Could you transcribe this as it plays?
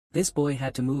This boy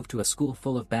had to move to a school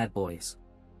full of bad boys.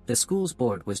 The school's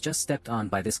board was just stepped on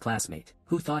by this classmate,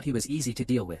 who thought he was easy to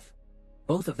deal with.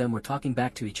 Both of them were talking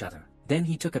back to each other. Then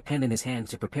he took a pen in his hand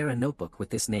to prepare a notebook with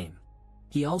this name.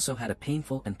 He also had a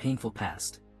painful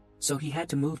past. So he had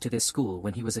to move to this school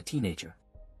when he was a teenager.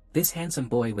 This handsome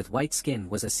boy with white skin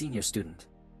was a senior student.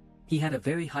 He had a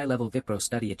very high-level Vipro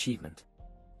study achievement,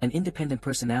 an independent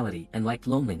personality and liked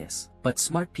loneliness, but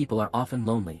smart people are often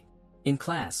lonely. In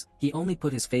class, he only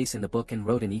put his face in the book and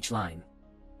wrote in each line.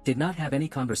 Did not have any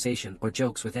conversation or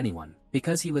jokes with anyone,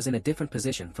 because he was in a different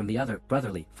position from the other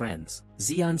brotherly friends.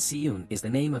 Yeon Shi Eun is the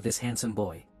name of this handsome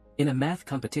boy. In a math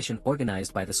competition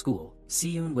organized by the school,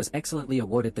 Shi Eun was excellently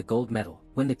awarded the gold medal.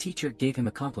 When the teacher gave him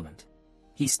a compliment,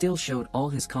 he still showed all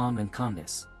his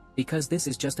calmness, because this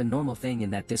is just a normal thing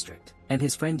in that district, and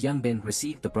his friend Youngbin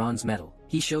received the bronze medal.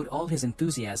 He showed all his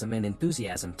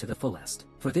enthusiasm to the fullest.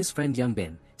 For this friend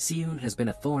Youngbin, Shi Eun has been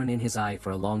a thorn in his eye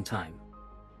for a long time.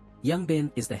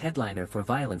 Youngbin is the headliner for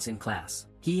violence in class.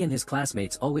 He and his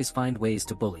classmates always find ways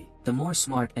to bully the more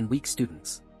smart and weak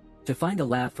students, to find a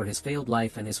laugh for his failed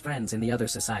life and his friends in the other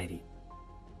society.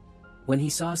 When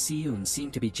he saw Shi Eun seem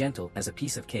to be gentle as a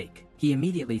piece of cake, he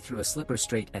immediately threw a slipper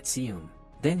straight at Shi Eun.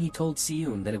 Then he told Shi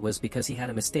Eun that it was because he had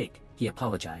a mistake. He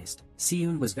apologized. Shi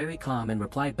Eun was very calm and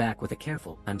replied back with a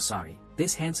careful, "I'm sorry."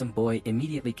 This handsome boy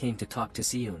immediately came to talk to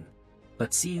Shi Eun.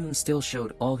 But Shi Eun still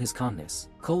showed all his calmness,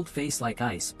 cold face like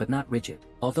ice but not rigid.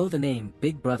 Although the name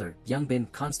Big Brother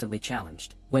Youngbin constantly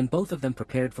challenged, when both of them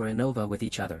prepared for ANOVA with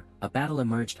each other, a battle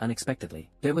emerged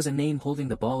unexpectedly. There was a name holding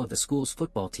the ball of the school's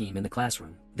football team in the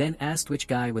classroom, then asked which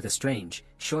guy with a strange,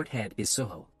 short head is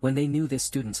Soho. When they knew this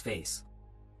student's face,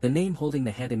 the name holding the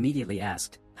head immediately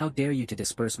asked, "How dare you to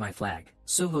disperse my flag?"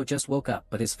 Soho just woke up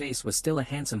but his face was still a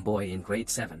handsome boy in grade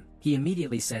 7. He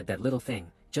immediately said, "That little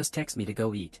thing, just text me to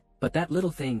go eat." But that little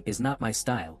thing is not my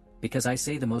style, because I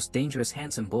say the most dangerous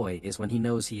handsome boy is when he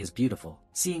knows he is beautiful.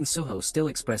 Seeing Soho still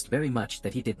expressed very much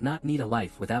that he did not need a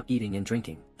life without eating and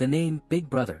drinking. The name Big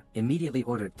Brother immediately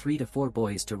ordered 3 to 4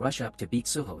 boys to rush up to beat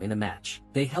Soho in a match.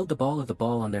 They held the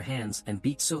ball on their hands and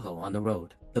beat Soho on the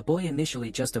road. The boy initially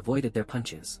just avoided their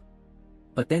punches,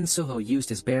 but then Soho used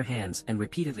his bare hands and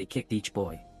repeatedly kicked each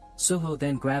boy. Soho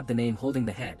then grabbed the name holding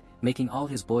the head, making all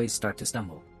his boys start to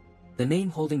stumble. The name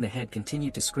holding the head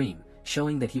continued to scream,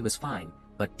 showing that he was fine,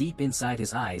 but deep inside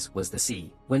his eyes was the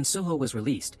sea. When Soho was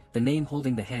released, the name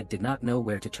holding the head did not know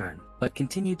where to turn, but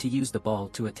continued to use the ball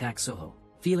to attack Soho.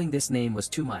 Feeling this name was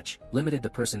too much, limited the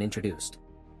person introduced.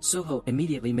 Soho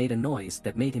immediately made a noise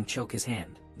that made him choke his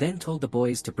hand, then told the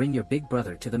boys to bring your big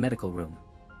brother to the medical room.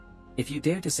 If you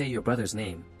dare to say your brother's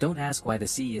name, don't ask why the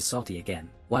sea is salty again.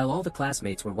 While all the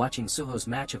classmates were watching Soho's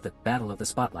match of the Battle of the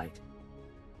Spotlight,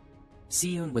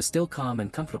 Shi Eun was still calm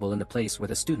and comfortable in the place where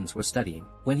the students were studying.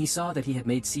 When he saw that he had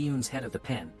made Shi Eun's head of the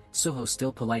pen, Soho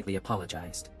still politely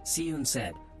apologized. Shi Eun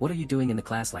said, "What are you doing in the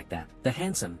class like that?" The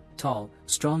handsome, tall,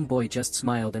 strong boy just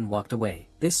smiled and walked away.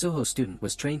 This Soho student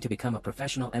was trained to become a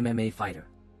professional MMA fighter.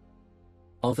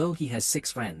 Although he has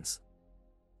 6 friends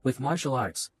with martial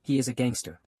arts, he is a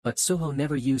gangster. But Soho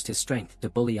never used his strength to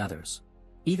bully others.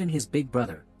 Even his big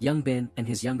brother, Youngbin, and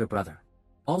his younger brother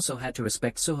also had to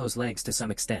respect Soho's legs to some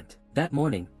extent. That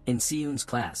morning, in Shi Eun's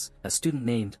class, a student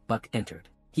named Buck entered.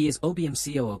 He is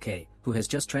OBMCOOK, who has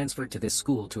just transferred to this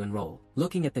school to enroll.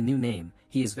 Looking at the new name,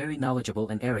 he is very knowledgeable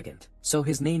and arrogant. So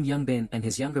his name Youngbin and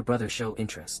his younger brother show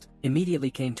interest.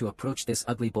 Immediately came to approach this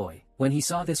ugly boy. When he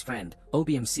saw this friend,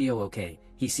 OBMCOOK,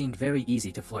 he seemed very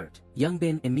easy to flirt.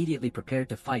 Youngbin immediately prepared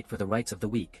to fight for the rights of the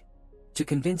weak, to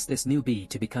convince this newbie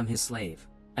to become his slave.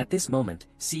 At this moment,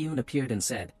 Shi Eun appeared and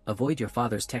said, "Avoid your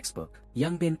father's textbook."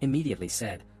 Youngbin immediately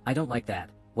said, "I don't like that,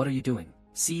 what are you doing?"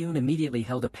 Shi Eun immediately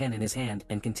held a pen in his hand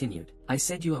and continued, "I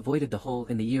said you avoided the hole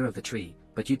in the ear of the tree,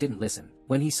 but you didn't listen."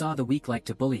 When he saw the weak like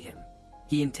to bully him,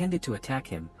 he intended to attack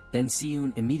him, then Shi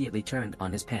Eun immediately turned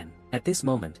on his pen. At this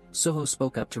moment, Soho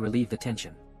spoke up to relieve the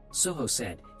tension. Soho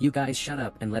said, "You guys shut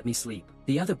up and let me sleep."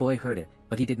 The other boy heard it,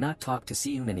 but he did not talk to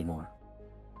Shi Eun anymore.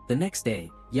 The next day,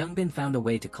 Youngbin found a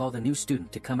way to call the new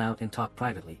student to come out and talk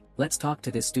privately. "Let's talk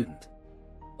to this student.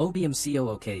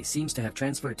 OBMCOOK seems to have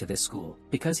transferred to this school,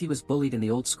 because he was bullied in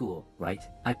the old school, right?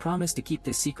 I promised to keep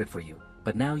this secret for you,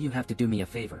 but now you have to do me a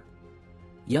favor."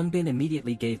 Youngbin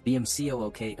immediately gave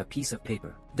BMCOOK a piece of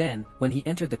paper. Then, when he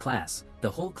entered the class,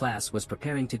 the whole class was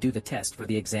preparing to do the test for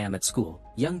the exam at school.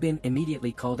 Youngbin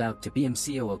immediately called out to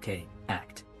BMCOOK,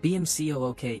 "Act."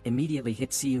 BMCOOK immediately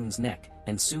hit Shi Eun's neck,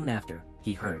 and soon after,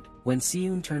 he heard. When Shi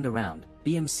Eun turned around,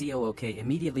 BMCOOK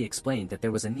immediately explained that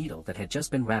there was a needle that had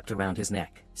just been wrapped around his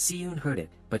neck. Shi Eun heard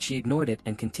it, but she ignored it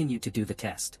and continued to do the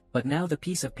test. But now the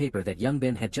piece of paper that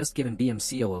Youngbin had just given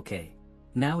BMCOOK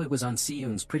Now it was on Si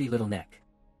Eun's pretty little neck.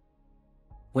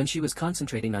 When she was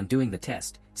concentrating on doing the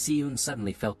test, Si Eun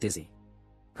suddenly felt dizzy.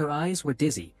 Her eyes were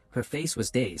dizzy, her face was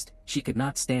dazed, she could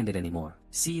not stand it anymore.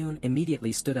 Si Eun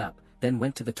immediately stood up, then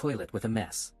went to the toilet with a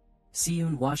mess. Si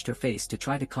Eun washed her face to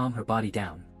try to calm her body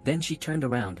down, then she turned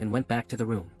around and went back to the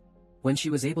room. When she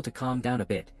was able to calm down a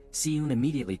bit, Si Eun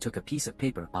immediately took a piece of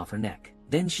paper off her neck.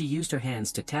 Then she used her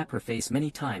hands to tap her face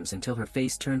many times until her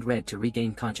face turned red to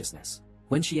regain consciousness.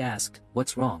 When she asked,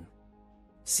 "What's wrong?"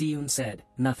 Si Eun said,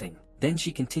 "Nothing." Then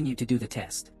she continued to do the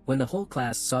test. When the whole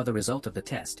class saw the result of the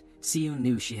test, Si Eun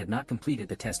knew she had not completed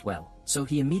the test well, so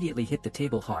he immediately hit the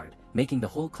table hard, making the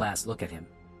whole class look at him.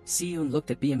 Si Eun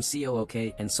looked at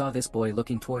BMCOOK and saw this boy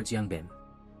looking towards Youngbin.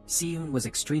 Si Eun was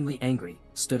extremely angry,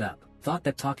 stood up, thought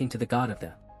that talking to the god of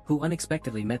the who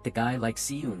unexpectedly met the guy like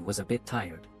Si Eun was a bit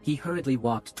tired. He hurriedly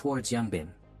walked towards Youngbin.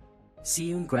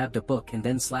 Si Eun grabbed a book and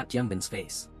then slapped Youngbin's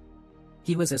face.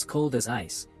 He was as cold as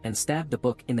ice, and stabbed the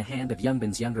book in the hand of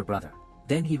Youngbin's younger brother.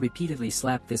 Then he repeatedly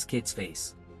slapped this kid's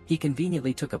face. He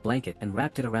conveniently took a blanket and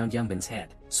wrapped it around Youngbin's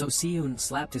head, so Si Eun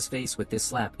slapped his face with this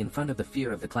slap in front of the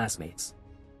fear of the classmates.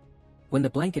 When the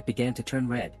blanket began to turn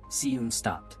red, Si Eun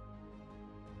stopped.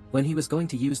 When he was going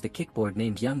to use the kickboard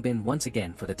named Youngbin once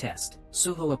again for the test,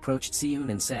 Suho approached Si Eun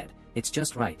and said, "It's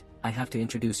just right, I have to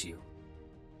introduce you."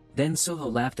 Then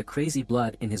Suho laughed a crazy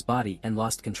blood in his body and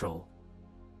lost control.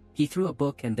 He threw a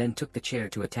book and then took the chair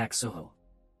to attack Suho.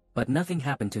 But nothing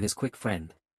happened to his quick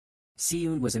friend. Si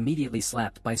Eun was immediately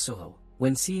slapped by Suho.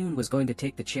 When Si Eun was going to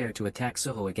take the chair to attack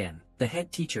Suho again, the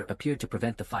head teacher appeared to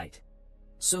prevent the fight.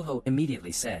 Suho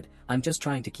immediately said, "I'm just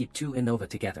trying to keep two Innova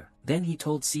together." Then he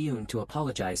told Si Eun to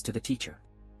apologize to the teacher.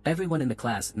 Everyone in the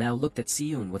class now looked at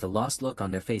Si Eun with a lost look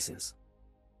on their faces.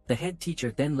 The head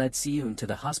teacher then led Si Eun to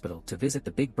the hospital to visit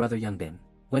the big brother Youngbin.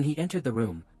 When he entered the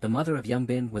room, the mother of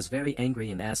Youngbin was very angry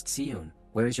and asked Si Eun,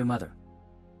 "Where is your mother?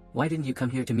 Why didn't you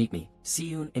come here to meet me?"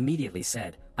 Si Eun immediately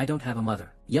said, "I don't have a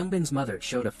mother." Youngbin's mother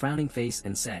showed a frowning face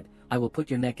and said, "I will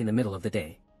put your neck in the middle of the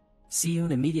day." Si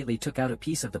Eun immediately took out a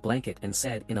piece of the blanket and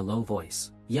said in a low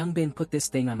voice, "Youngbin put this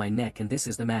thing on my neck and this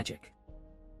is the magic."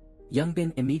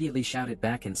 Youngbin immediately shouted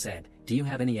back and said, "Do you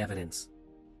have any evidence?"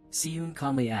 Si Eun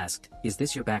calmly asked, "Is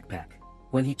this your backpack?"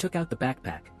 When he took out the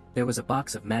backpack, there was a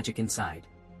box of magic inside.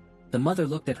 The mother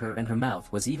looked at her and her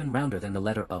mouth was even rounder than the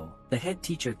letter O. The head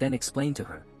teacher then explained to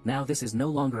her, "Now this is no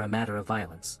longer a matter of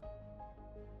violence.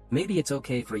 Maybe it's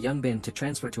okay for Youngbin to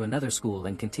transfer to another school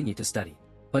and continue to study.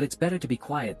 But it's better to be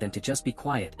quiet than to just be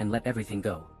quiet and let everything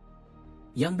go."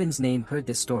 Youngbin's name heard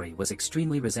this story was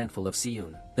extremely resentful of Si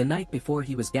Eun. The night before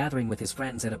he was gathering with his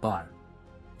friends at a bar.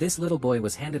 This little boy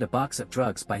was handed a box of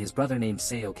drugs by his brother named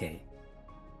Seok.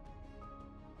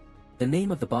 The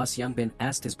name of the boss Youngbin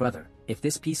asked his brother, "If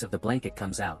this piece of the blanket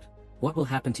comes out, what will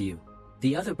happen to you?"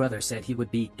 The other brother said he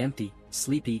would be empty,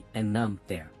 sleepy, and numb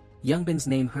there. Youngbin's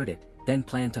name heard it, then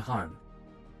planned to harm.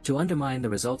 To undermine the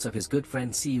results of his good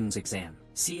friend Si Eun's exam,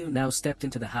 Si Eun now stepped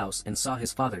into the house and saw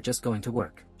his father just going to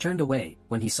work, turned away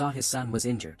when he saw his son was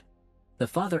injured. The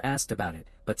father asked about it,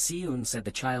 but Si Eun said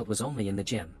the child was only in the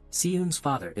gym. Si Eun's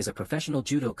father is a professional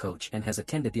judo coach and has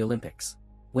attended the Olympics.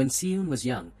 When Si Eun was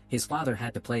young, his father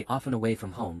had to play often away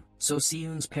from home, so Si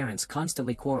Eun's parents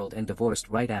constantly quarreled and divorced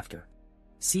right after.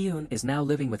 Si Eun is now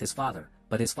living with his father,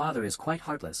 but his father is quite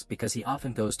heartless because he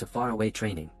often goes to faraway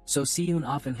training, so Si Eun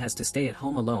often has to stay at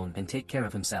home alone and take care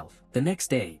of himself. The next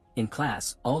day, in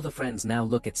class, all the friends now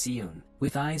look at Si Eun,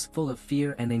 with eyes full of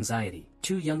fear and anxiety.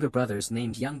 Two younger brothers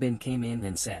named Youngbin came in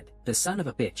and said, "The son of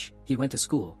a bitch, he went to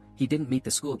school, he didn't meet the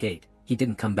school gate, he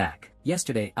didn't come back.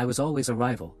 Yesterday I was always a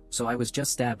rival, so I was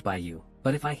just stabbed by you,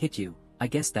 but if I hit you, I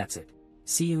guess that's it."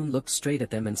 Si Eun looked straight at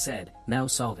them and said, "Now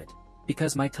solve it.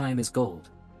 Because my time is gold."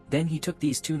 Then he took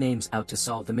these two names out to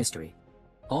solve the mystery.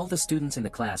 All the students in the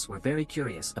class were very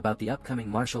curious about the upcoming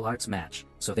martial arts match,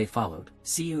 so they followed.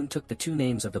 Si Eun took the two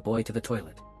names of the boy to the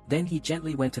toilet. Then he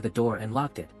gently went to the door and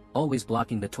locked it, always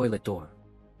blocking the toilet door.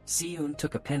 Si Eun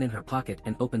took a pen in her pocket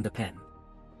and opened the pen.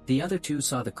 The other two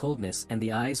saw the coldness and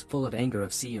the eyes full of anger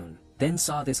of Si Eun, then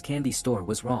saw this candy store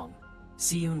was wrong.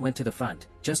 Si Eun went to the front,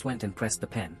 just went and pressed the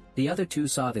pen. The other two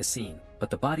saw this scene, but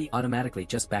the body automatically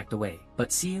just backed away.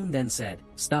 But Si Eun then said,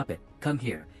 "Stop it, come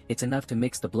here, it's enough to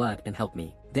mix the blood and help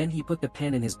me." Then he put the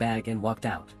pen in his bag and walked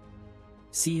out.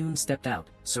 Si Eun stepped out,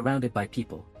 surrounded by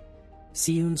people.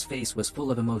 Si Eun's face was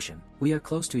full of emotion. "We are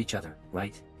close to each other,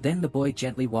 right?" Then the boy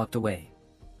gently walked away.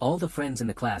 All the friends in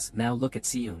the class now look at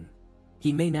Si Eun.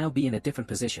 He may now be in a different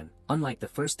position, unlike the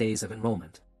first days of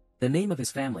enrollment. The name of his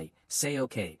family,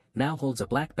 Seok, now holds a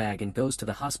black bag and goes to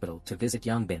the hospital to visit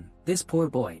Youngbin. This poor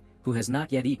boy, who has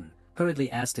not yet eaten,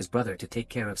 hurriedly asked his brother to take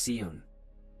care of Si Eun.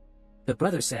 The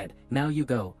brother said, "Now you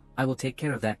go, I will take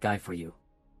care of that guy for you.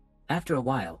 After a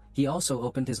while, he also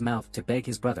opened his mouth to beg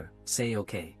his brother, say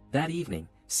okay. That evening,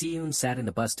 Si Eun sat in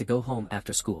the bus to go home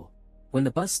after school. When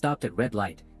the bus stopped at red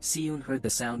light, Si Eun heard the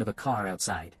sound of a car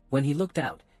outside. When he looked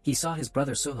out, he saw his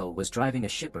brother Soho was driving a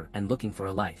shipper and looking for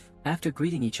a life. After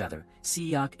greeting each other,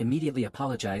 Si-yeok immediately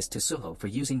apologized to Soho for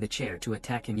using the chair to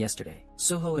attack him yesterday.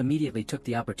 Soho immediately took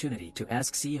the opportunity to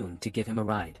ask Si Eun to give him a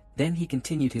ride. Then he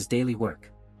continued his daily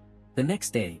work. The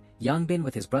next day, Yongbin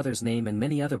with his brother's name and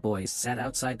many other boys sat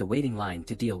outside the waiting line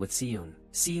to deal with Si Eun.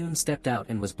 Si Eun stepped out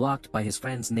and was blocked by his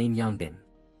friend's name Yongbin.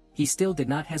 He still did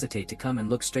not hesitate to come and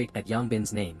look straight at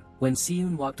Yongbin's name. When Si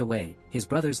Eun walked away, his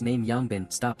brother's name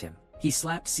Yongbin stopped him. He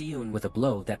slapped Si Eun with a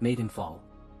blow that made him fall.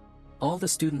 All the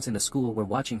students in the school were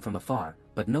watching from afar,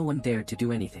 but no one dared to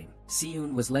do anything. Si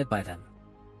Eun was led by them.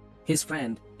 His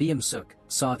friend, Beom-suk,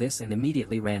 saw this and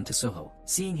immediately ran to Soho.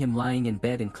 Seeing him lying in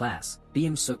bed in class,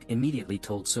 Beom-suk immediately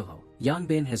told Soho,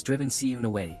 Yongbin has driven Si Eun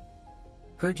away.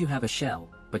 Heard you have a shell,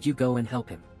 but you go and help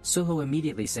him. Soho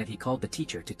immediately said he called the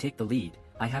teacher to take the lead.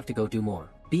 I have to go do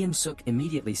more. Beom-suk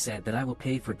immediately said that I will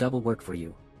pay for double work for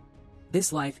you.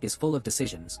 This life is full of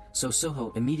decisions, so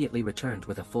Soho immediately returned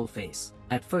with a full face.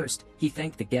 At first, he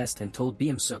thanked the guest and told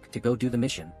Beom-suk to go do the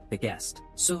mission. The guest,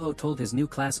 Soho, told his new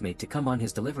classmate to come on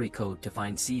his delivery code to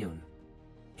find Si Eun.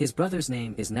 His brother's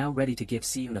name is now ready to give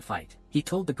Si Eun a fight. He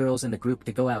told the girls in the group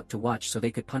to go out to watch so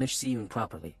they could punish Si Eun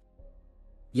properly.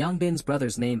 Yongbin's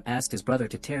brother's name asked his brother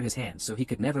to tear his hand so he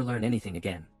could never learn anything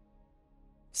again.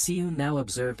 Si Eun now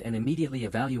observed and immediately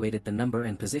evaluated the number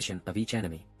and position of each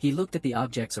enemy. He looked at the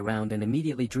objects around and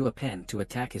immediately drew a pen to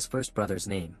attack his first brother's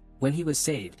name. When he was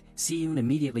saved, Si Eun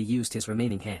immediately used his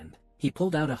remaining hand. He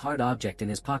pulled out a hard object in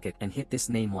his pocket and hit this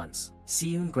name once.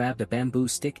 Si Eun grabbed a bamboo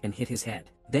stick and hit his head.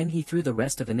 Then he threw the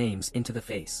rest of the names into the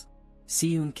face.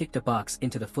 Si Eun kicked a box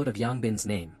into the foot of Yongbin's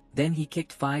name. Then he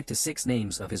kicked 5 to 6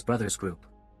 names of his brother's group.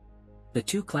 The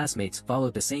two classmates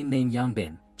followed the same name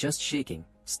Yongbin, just shaking,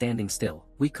 standing still.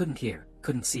 We couldn't hear,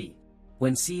 couldn't see.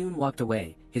 When Si Eun walked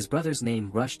away, his brother's name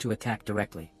rushed to attack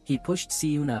directly. He pushed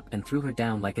Si Eun up and threw her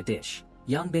down like a dish.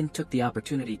 Yongbin took the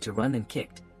opportunity to run and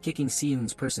kicked, kicking Si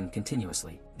Eun's person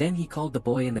continuously. Then he called the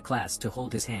boy in the class to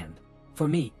hold his hand. For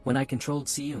me, when I controlled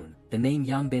Si Eun, the name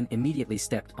Yongbin immediately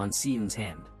stepped on Si Eun's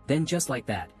hand. Then just like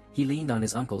that, he leaned on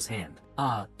his uncle's hand.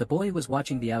 The boy was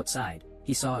watching the outside.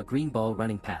 He saw a green ball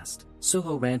running past.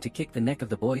 Soho ran to kick the neck of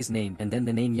the boy's name and then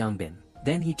the name Yongbin.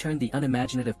 Then he turned the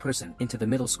unimaginative person into the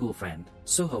middle school friend.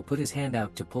 Soho put his hand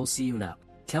out to pull Si Eun up.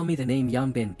 Tell me the name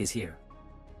Yongbin is here.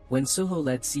 When Soho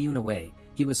led Si Eun away,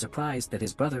 he was surprised that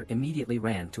his brother immediately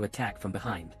ran to attack from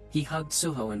behind. He hugged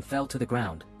Soho and fell to the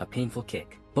ground, a painful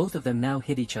kick. Both of them now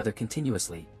hit each other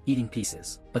continuously, eating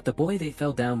pieces. But the boy they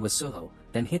fell down was Soho,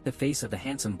 then hit the face of the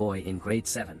handsome boy in grade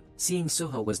 7. Seeing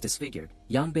Soho was disfigured,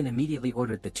 Yongbin immediately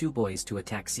ordered the two boys to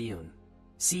attack Si Eun.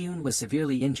 Si Eun was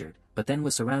severely injured, but then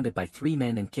was surrounded by 3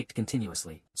 men and kicked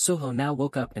continuously. Soho now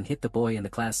woke up and hit the boy in the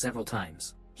class several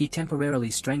times. He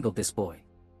temporarily strangled this boy.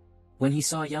 When he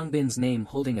saw Yongbin's name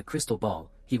holding a crystal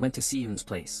ball, he went to Si Eun's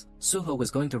place. Soho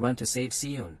was going to run to save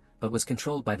Si Eun, but was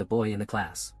controlled by the boy in the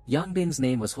class. Yongbin's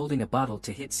name was holding a bottle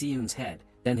to hit Si Eun's head,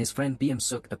 then his friend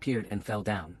Beom-suk appeared and fell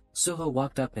down. Soho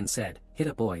walked up and said, hit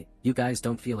a boy, you guys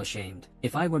don't feel ashamed?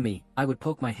 If I were me, I would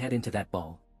poke my head into that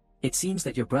ball. It seems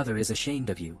that your brother is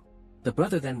ashamed of you. The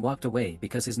brother then walked away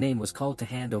because his name was called to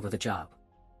hand over the job.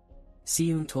 Si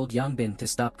Eun told Yongbin to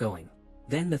stop going.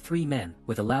 Then the 3 men,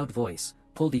 with a loud voice,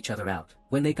 pulled each other out.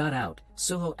 When they got out,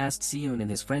 Soho asked Si Eun and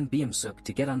his friend Beom-suk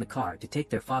to get on the car to take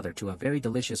their father to a very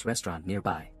delicious restaurant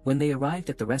nearby. When they arrived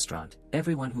at the restaurant,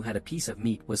 everyone who had a piece of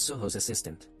meat was Soho's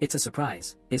assistant. It's a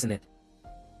surprise, isn't it?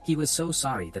 He was so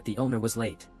sorry that the owner was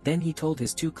late. Then he told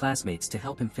his 2 classmates to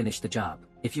help him finish the job.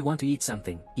 If you want to eat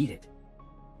something, eat it.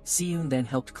 Si Eun then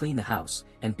helped clean the house,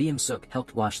 and Beom-suk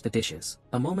helped wash the dishes.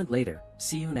 A moment later,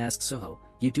 Si Eun asked Soho,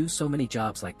 you do so many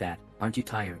jobs like that, aren't you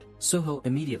tired? Soho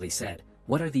immediately said,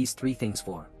 what are these 3 things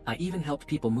for? I even helped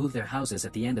people move their houses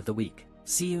at the end of the week.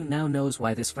 Si Eun now knows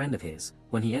why this friend of his,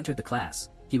 when he entered the class,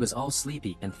 he was all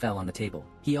sleepy and fell on the table.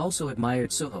 He also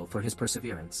admired Soho for his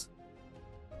perseverance.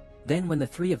 Then when the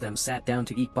 3 of them sat down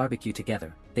to eat barbecue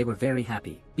together, they were very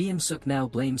happy. Beom-suk now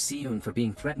blames Si Eun for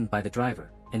being threatened by the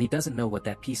driver, and he doesn't know what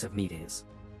that piece of meat is.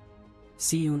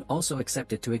 Si Eun also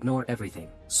accepted to ignore everything.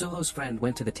 Soho's friend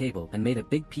went to the table and made a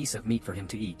big piece of meat for him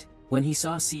to eat. When he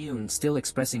saw Si Eun still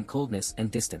expressing coldness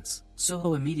and distance,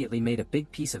 Soho immediately made a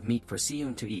big piece of meat for Si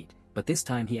Eun to eat, but this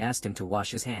time he asked him to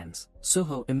wash his hands.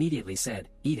 Soho immediately said,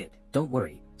 eat it, don't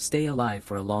worry, stay alive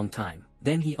for a long time.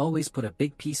 Then he always put a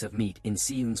big piece of meat in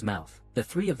Si Eun's mouth. The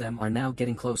 3 of them are now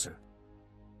getting closer.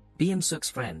 Beum-suk's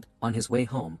friend, on his way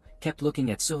home, kept looking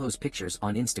at Soho's pictures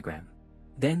on Instagram.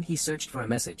 Then he searched for a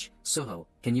message, "Soho,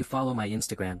 can you follow my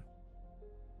Instagram?"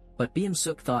 But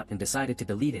Beum-suk thought and decided to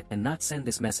delete it and not send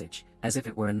this message, as if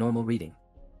it were a normal reading.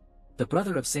 The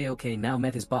brother of Seok now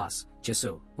met his boss,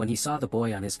 Jisoo, when he saw the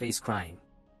boy on his face crying.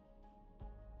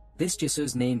 This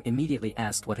Jisoo's name immediately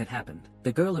asked what had happened.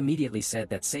 The girl immediately said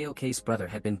that Seok's brother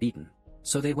had been beaten,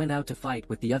 so they went out to fight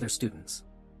with the other students.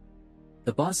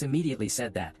 The boss immediately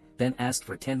said that, then asked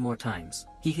for 10 more times.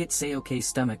 He hit Seok's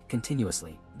stomach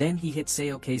continuously, then he hit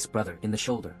Seok's brother in the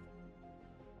shoulder.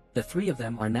 The three of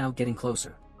them are now getting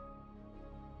closer.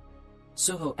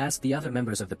 Soho asked the other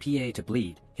members of the PA to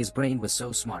bleed, his brain was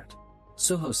so smart.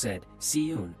 Soho said,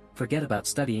 "Si-eun, forget about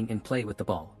studying and play with the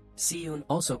ball." Si-eun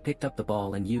also picked up the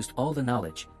ball and used all the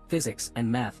knowledge, physics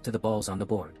and math to the balls on the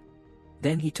board.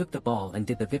 Then he took the ball and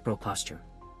did the Vipro posture.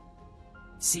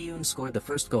 Si-eun scored the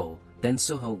first goal, then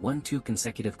Soho won 2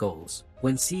 consecutive goals.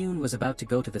 When Si-eun was about to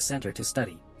go to the center to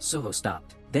study, Soho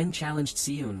stopped, then challenged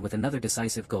Si-eun with another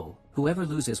decisive goal. Whoever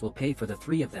loses will pay for the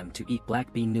three of them to eat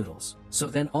black bean noodles. So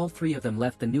then all three of them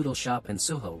left the noodle shop and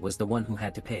Soho was the one who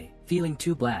had to pay. Feeling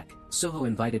too black, Soho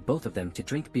invited both of them to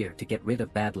drink beer to get rid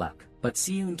of bad luck. But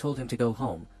Si-eun told him to go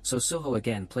home, so Soho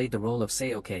again played the role of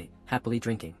Seok, happily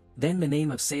drinking. Then the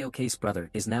name of Seok's brother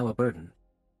is now a burden,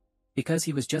 because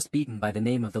he was just beaten by the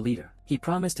name of the leader. He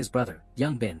promised his brother,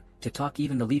 Young Bin, to talk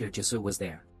even the leader Jisoo was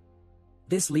there.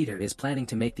 This leader is planning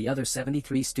to make the other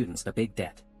 73 students a big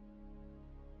debt.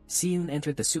 Si-eun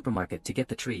entered the supermarket to get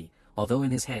the tree, although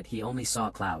in his head he only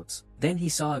saw clouds. Then he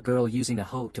saw a girl using a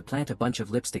hoe to plant a bunch of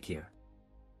lipstick here.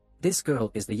 This girl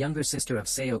is the younger sister of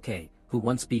Seok, who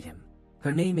once beat him.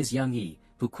 Her name is Young Yi,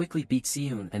 who quickly beat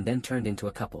Si-eun and then turned into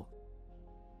a couple.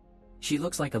 She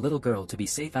looks like a little girl to be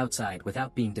safe outside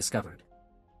without being discovered.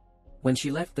 When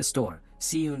she left the store,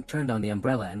 Si-eun turned on the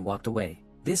umbrella and walked away.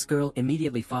 This girl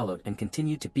immediately followed and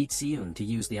continued to beat Si-eun to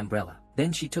use the umbrella.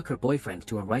 Then she took her boyfriend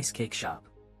to a rice cake shop.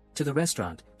 To the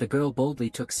restaurant, the girl boldly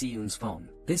took Si-eun's phone.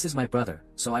 "This is my brother,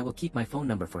 so I will keep my phone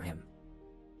number for him."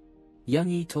 Young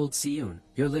Yi told Si-eun,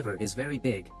 "Your liver is very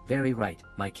big, very right,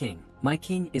 my king. My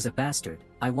king is a bastard,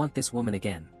 I want this woman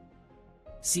again."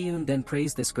 Si-eun then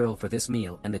praised this girl for this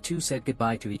meal and the two said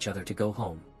goodbye to each other to go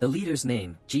home. The leader's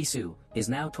name, Jisoo, is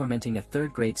now tormenting a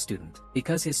 3rd grade student,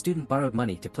 because his student borrowed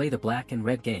money to play the black and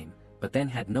red game, but then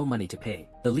had no money to pay.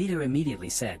 The leader immediately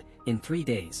said, "In 3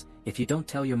 days, if you don't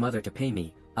tell your mother to pay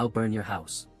me, I'll burn your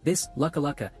house." This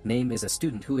Luka name is a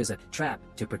student who is a trap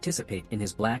to participate in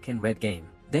his black and red game.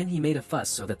 Then he made a fuss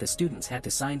so that the students had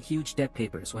to sign huge debt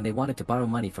papers when they wanted to borrow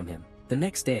money from him. The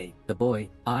next day, the boy,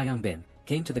 Young-bin,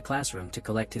 came to the classroom to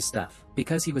collect his stuff,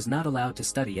 because he was not allowed to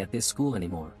study at this school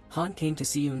anymore. Han came to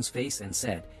Si-eun's face and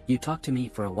said, "You talked to me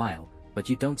for a while, but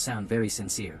you don't sound very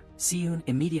sincere." Si-eun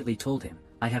immediately told him,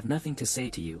 "I have nothing to say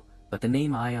to you, but the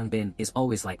name Young-bin is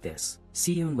always like this."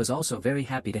 Si-eun was also very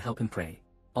happy to help him pray.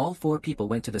 All 4 people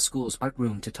went to the school's art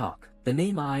room to talk. The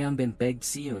name Young-bin begged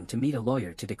Si-eun to meet a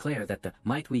lawyer to declare that the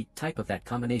might we type of that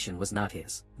combination was not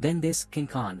his. Then this King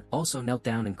Khan also knelt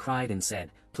down and cried and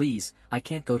said, "Please, I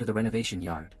can't go to the renovation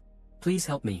yard. Please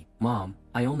help me, Mom,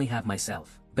 I only have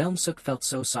myself." Beum-suk felt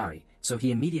so sorry, so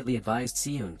he immediately advised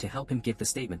Si-eun to help him give the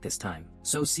statement this time.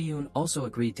 So Si-eun also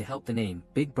agreed to help the name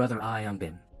Big Brother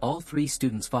Young-bin. All 3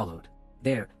 students followed.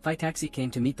 There, Phi Taxi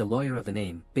came to meet the lawyer of the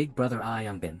name Big Brother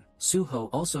Young-bin. Suho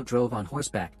also drove on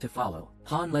horseback to follow.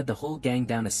 Han led the whole gang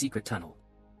down a secret tunnel.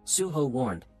 Suho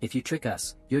warned, "If you trick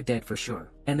us, you're dead for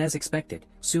sure." And as expected,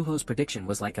 Suho's prediction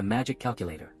was like a magic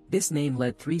calculator. This name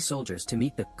led 3 soldiers to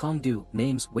meet the Kongdu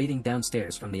names waiting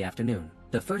downstairs from the afternoon.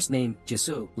 The first name,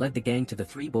 Jisoo, led the gang to the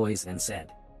 3 boys and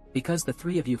said, "Because the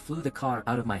 3 of you flew the car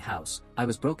out of my house, I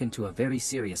was broken to a very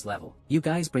serious level. You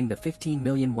guys bring the 15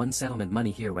 million won settlement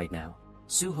money here right now."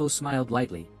 Suho smiled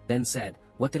lightly, then said,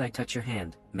 "What did I touch your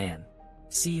hand, man?"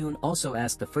 Si-eun also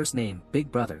asked the first name,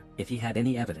 Big Brother, if he had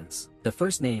any evidence. The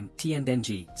first name,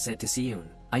 Tiandenji, said to Si-eun,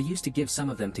 "I used to give some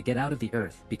of them to get out of the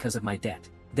earth because of my debt."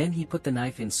 Then he put the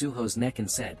knife in Suho's neck and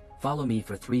said, "Follow me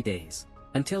for 3 days.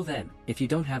 Until then, if you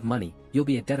don't have money, you'll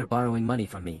be a debtor borrowing money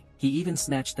from me." He even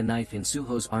snatched the knife in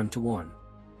Suho's arm to warn.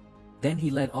 Then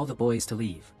he led all the boys to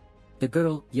leave. The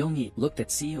girl, Yeon-yi, looked at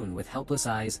Si-eun with helpless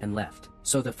eyes and left.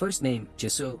 So the first name,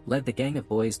 Jisoo, led the gang of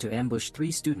boys to ambush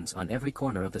 3 students on every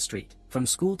corner of the street. From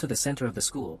school to the center of the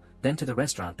school, then to the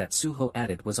restaurant that Suho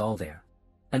added was all there.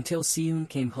 Until Si-eun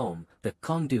came home, the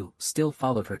Kongdu still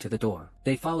followed her to the door.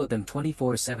 They followed them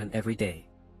 24/7 every day.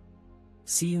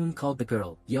 Si-eun called the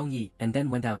girl, Yeon-yi, and then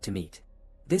went out to meet.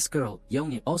 This girl,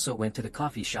 Yeon-yi, also went to the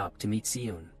coffee shop to meet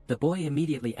Si-eun. The boy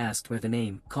immediately asked where the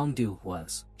name Kongdu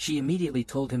was. She immediately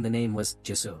told him the name was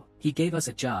Jisoo. He gave us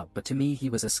a job, but to me he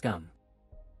was a scum.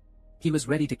 He was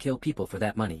ready to kill people for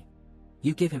that money.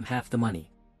 You give him half the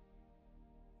money.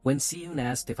 When Seun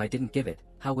asked if I didn't give it,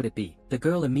 how would it be? The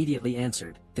girl immediately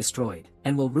answered, destroyed,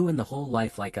 and will ruin the whole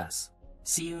life like us.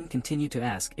 Seun continued to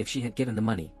ask if she had given the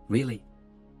money. Really?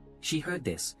 She heard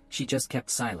this, she just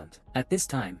kept silent. At this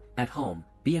time, at home,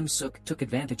 BM Suk took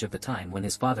advantage of the time when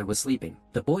his father was sleeping.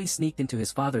 The boy sneaked into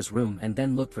his father's room and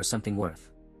then looked for something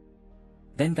worth.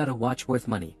 Then got a watch worth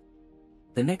money.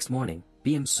 The next morning,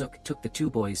 BM Suk took the two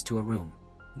boys to a room.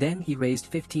 Then he raised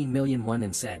 15 million won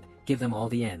and said, give them all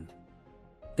the end.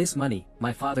 This money,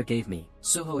 my father gave me.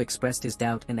 Soho expressed his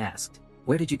doubt and asked,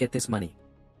 where did you get this money?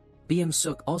 BM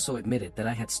Suk also admitted that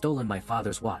I had stolen my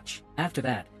father's watch. After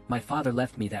that, my father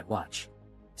left me that watch.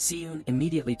 Seun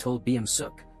immediately told BM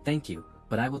Suk, thank you,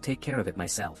 but I will take care of it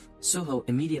myself. Soho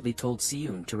immediately told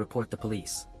Seun to report the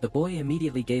police. The boy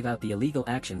immediately gave out the illegal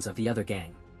actions of the other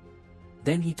gang.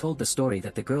 Then he told the story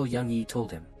that the girl Young Yi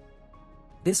told him.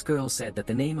 This girl said that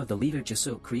the name of the leader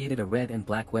Jisoo created a red and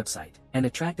black website, and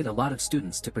attracted a lot of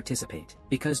students to participate,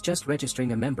 because just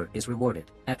registering a member is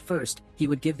rewarded. At first, he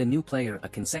would give the new player a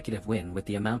consecutive win with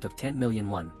the amount of 10 million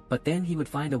won, but then he would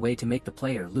find a way to make the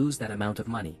player lose that amount of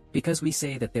money, because we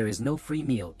say that there is no free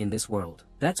meal in this world.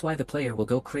 That's why the player will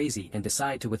go crazy and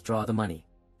decide to withdraw the money.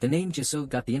 The name Jisoo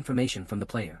got the information from the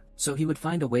player, so he would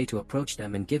find a way to approach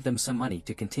them and give them some money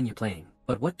to continue playing.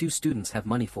 But what do students have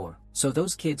money for? So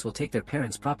those kids will take their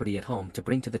parents' property at home to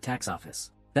bring to the tax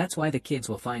office. That's why the kids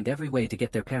will find every way to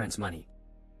get their parents' money.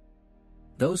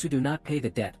 Those who do not pay the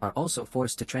debt are also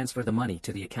forced to transfer the money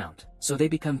to the account, so they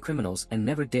become criminals and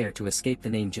never dare to escape the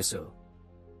name Jisoo.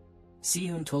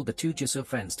 Seun told the two Jisoo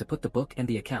friends to put the book and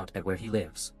the account at where he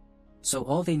lives. So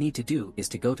all they need to do is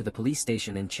to go to the police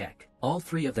station and check. All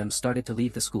three of them started to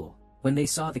leave the school. When they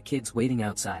saw the kids waiting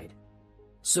outside,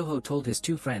 Soho told his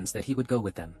two friends that he would go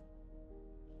with them.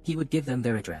 He would give them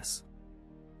their address.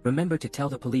 Remember to tell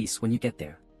the police when you get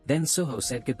there. Then Soho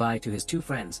said goodbye to his two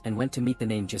friends and went to meet the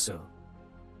name Jisoo.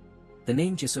 The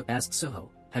name Jisoo asked Soho,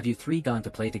 have you three gone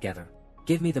to play together?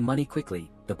 Give me the money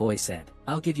quickly, the boy said.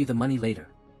 I'll give you the money later.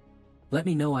 Let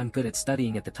me know I'm good at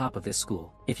studying at the top of this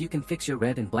school. If you can fix your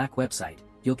red and black website,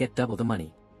 you'll get double the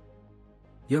money.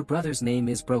 Your brother's name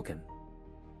is broken.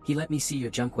 He let me see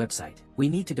your junk website. We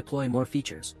need to deploy more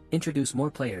features, introduce more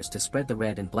players to spread the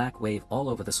red and black wave all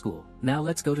over the school. Now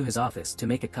let's go to his office to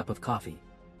make a cup of coffee.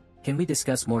 Can we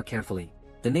discuss more carefully?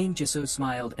 The name Jisoo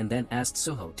smiled and then asked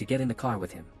Soho to get in the car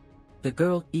with him. The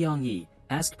girl, Yeon Yi,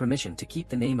 asked permission to keep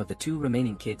the name of the two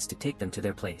remaining kids to take them to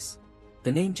their place.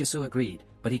 The name Jisoo agreed,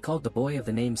 but he called the boy of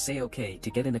the name Say Okay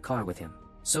to get in the car with him.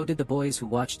 So did the boys who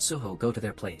watched Soho go to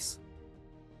their place.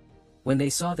 When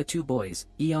they saw the two boys,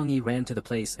 Yeong-yi ran to the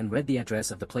place and read the address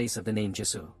of the place of the name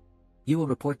Jisoo. You will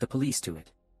report the police to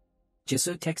it.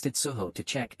 Jisoo texted Soho to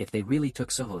check if they really took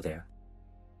Soho there.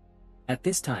 At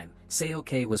this time, Say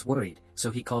Okay was worried, so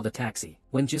he called a taxi.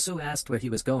 When Jisoo asked where he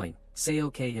was going, Say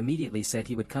Okay immediately said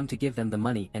he would come to give them the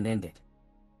money and end it.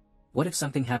 What if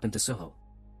something happened to Soho?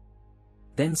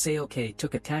 Then Say Okay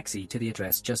took a taxi to the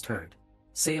address just heard.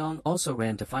 Seong also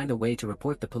ran to find a way to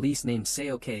report the police named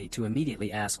Say Okay to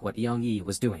immediately ask what Yeong-yi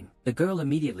was doing. The girl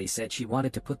immediately said she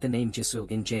wanted to put the name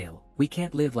Jisoo in jail. We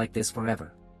can't live like this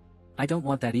forever. I don't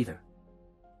want that either.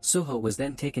 Soho was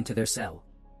then taken to their cell.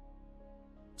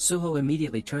 Soho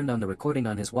immediately turned on the recording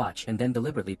on his watch and then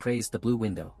deliberately praised the blue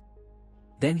window.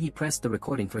 Then he pressed the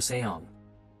recording for Seong.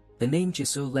 The name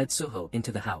Jisoo led Soho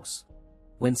into the house.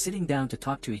 When sitting down to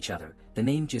talk to each other, the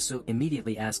name Jisoo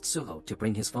immediately asked Soho to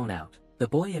bring his phone out. The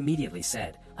boy immediately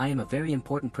said, I am a very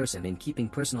important person in keeping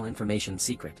personal information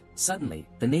secret. Suddenly,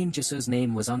 the name Jisoo's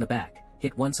name was on the back,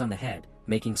 hit once on the head,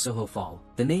 making Soho fall.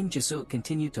 The name Jisoo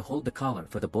continued to hold the collar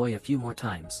for the boy a few more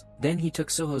times. Then he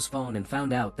took Soho's phone and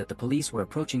found out that the police were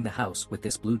approaching the house with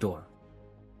this blue door.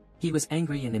 He was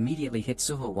angry and immediately hit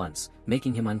Soho once,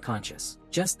 making him unconscious.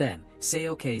 Just then, Say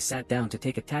Okay sat down to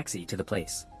take a taxi to the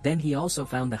place. Then he also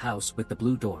found the house with the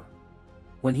blue door.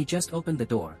 When he just opened the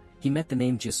door, he met the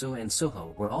name Jisoo and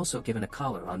Soho were also given a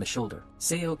collar on the shoulder.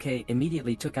 Say Okay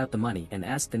immediately took out the money and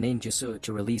asked the name Jisoo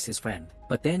to release his friend.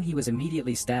 But then he was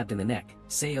immediately stabbed in the neck.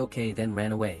 Say Okay then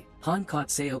ran away. Han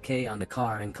caught Say Okay on the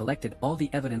car and collected all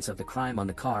the evidence of the crime on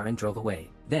the car and drove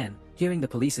away. Then, hearing the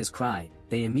police's cry,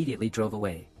 they immediately drove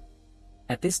away.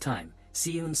 At this time,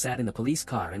 Seun sat in the police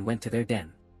car and went to their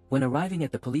den. When arriving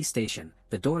at the police station,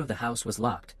 the door of the house was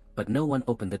locked, but no one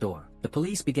opened the door. The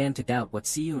police began to doubt what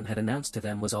Seun had announced to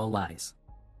them was all lies.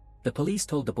 The police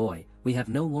told the boy, we have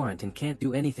no warrant and can't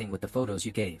do anything with the photos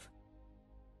you gave.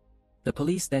 The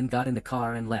police then got in the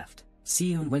car and left.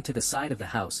 Eun went to the side of the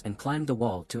house and climbed the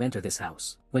wall to enter this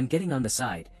house. When getting on the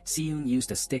side, Eun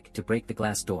used a stick to break the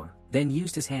glass door, then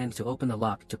used his hand to open the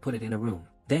lock to put it in a room.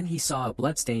 Then he saw a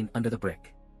bloodstain under the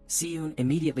brick. Eun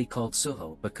immediately called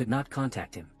Soho but could not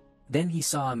contact him. Then he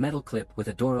saw a metal clip with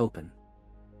a door open.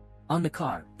 On the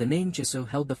car, the name Jisoo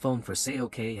held the phone for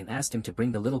Seok and asked him to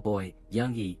bring the little boy,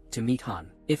 Young Yi, to meet Han.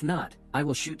 If not, I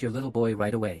will shoot your little boy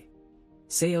right away.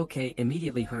 Seok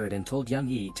immediately heard and told Young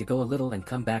Yi to go a little and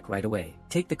come back right away.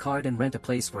 Take the card and rent a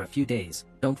place for a few days,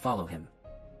 don't follow him.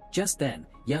 Just then,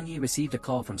 Young Yi received a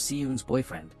call from Seun's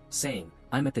boyfriend, saying,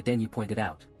 I'm at the den you pointed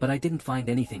out, but I didn't find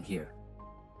anything here.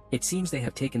 It seems they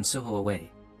have taken Soho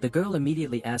away. The girl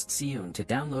immediately asked Seun to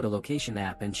download a location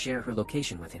app and share her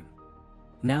location with him.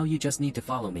 Now you just need to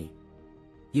follow me.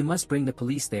 You must bring the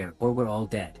police there or we're all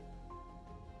dead.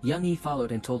 Young Yi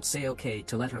followed and told Seok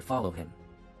to let her follow him.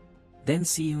 Then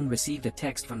Seun received a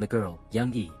text from the girl,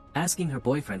 Young Yi, asking her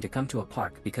boyfriend to come to a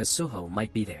park because Soho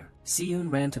might be there.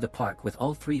 Seun ran to the park with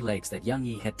all 3 legs that Young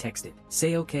Yi had texted.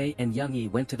 Seok and Young Yi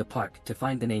went to the park to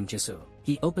find the name Jisoo.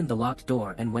 He opened the locked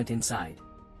door and went inside.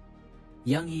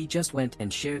 Young Yi just went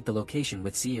and shared the location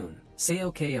with Seun.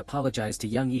 Seok apologized to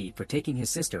Young Yi for taking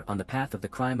his sister on the path of the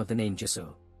crime of the name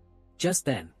Jisoo. Just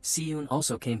then, Seun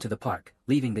also came to the park,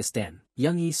 leaving this den.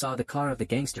 Young Yi saw the car of the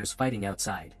gangsters fighting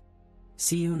outside.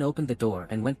 Seun opened the door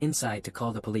and went inside to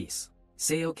call the police.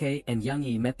 Seok and Young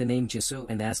Yi met the name Jisoo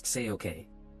and asked Seok,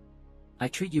 I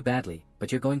treat you badly,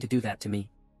 but you're going to do that to me?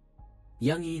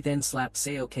 Young Yi then slapped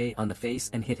Seok on the face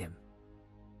and hit him.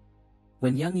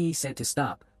 When Young Yi said to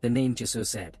stop, the name Jisoo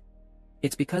said,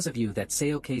 It's because of you that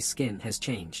Seok's skin has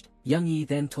changed. Young Yi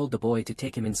then told the boy to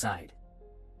take him inside.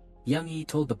 Young Yi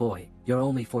told the boy, You're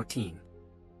only 14.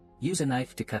 Use a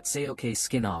knife to cut Seok's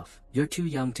skin off, you're too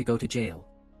young to go to jail.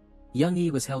 Young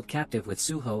Yi was held captive with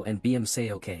Suho and BM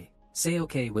Seok.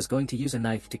 Seok was going to use a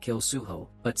knife to kill Suho,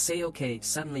 but Seok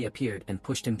suddenly appeared and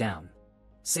pushed him down.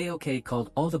 Seok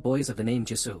called all the boys of the name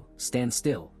Jisoo, stand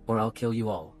still, or I'll kill you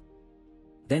all.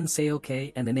 Then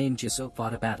Seok and the name Jisoo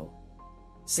fought a battle.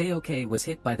 Seok was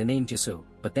hit by the name Jisoo,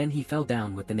 but then he fell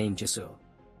down with the name Jisoo.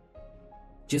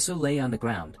 Jisoo lay on the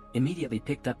ground, immediately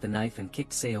picked up the knife and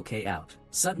kicked Seok out.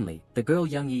 Suddenly, the girl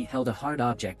Young Yi held a hard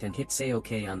object and hit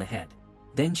Seok on the head.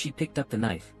 Then she picked up the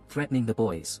knife, threatening the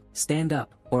boys, stand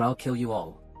up, or I'll kill you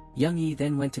all. Young Yi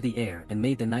then went to the air and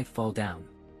made the knife fall down.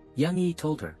 Young Yi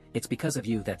told her, it's because of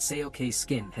you that Seok's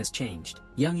skin has changed.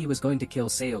 Young Yi was going to kill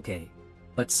Seok.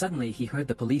 But suddenly he heard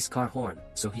the police car horn,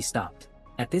 so he stopped.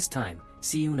 At this time,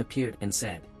 Seun appeared and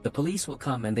said, the police will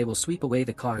come and they will sweep away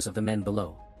the cars of the men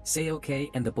below. Seok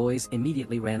and the boys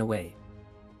immediately ran away.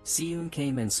 Seun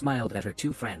came and smiled at her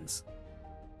 2 friends.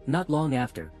 Not long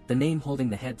after, the name holding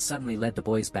the head suddenly led the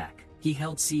boys back. He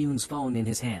held Seun's phone in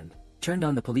his hand, turned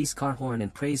on the police car horn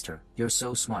and praised her, you're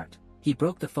so smart. He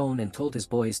broke the phone and told his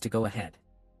boys to go ahead.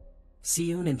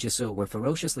 Seun and Jisoo were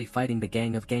ferociously fighting the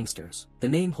gang of gangsters. The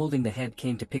name holding the head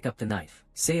came to pick up the knife.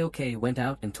 Seok went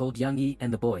out and told Young Yi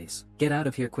and the boys, get out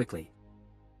of here quickly.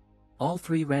 All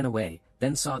 3 ran away,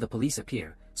 then saw the police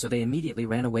appear, so they immediately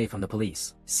ran away from the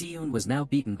police. Seun was now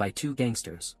beaten by 2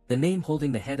 gangsters. The name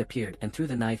holding the head appeared and threw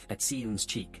the knife at Seun's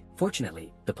cheek.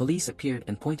 Fortunately, the police appeared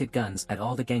and pointed guns at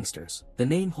all the gangsters. The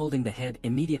name holding the head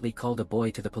immediately called a boy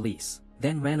to the police,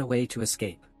 then ran away to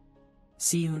escape.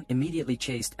 Seun immediately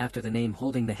chased after the name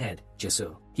holding the head,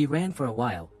 Jisoo. He ran for a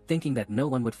while, thinking that no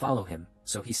one would follow him,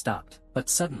 so he stopped. But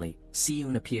suddenly,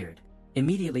 Seun appeared.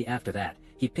 Immediately after that,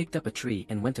 he picked up a tree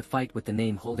and went to fight with the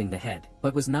name holding the head,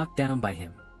 but was knocked down by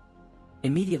him.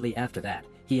 Immediately after that,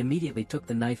 he immediately took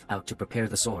the knife out to prepare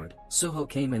the sword. Soho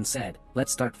came and said,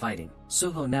 let's start fighting.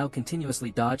 Soho now continuously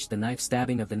dodged the knife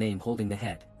stabbing of the name holding the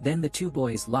head. Then the 2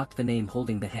 boys locked the name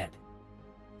holding the head.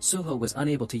 Soho was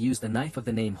unable to use the knife of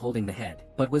the name holding the head,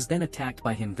 but was then attacked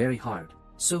by him very hard.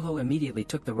 Soho immediately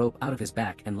took the rope out of his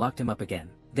back and locked him up again.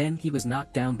 Then he was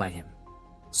knocked down by him.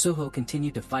 Soho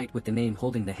continued to fight with the name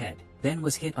holding the head, then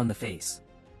was hit on the face.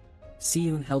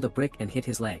 Seun held a brick and hit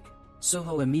his leg.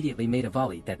 Soho immediately made a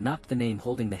volley that knocked the name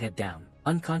holding the head down.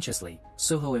 Unconsciously,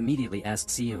 Soho immediately asked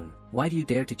Seun, why do you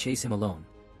dare to chase him alone?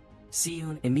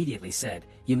 Seun immediately said,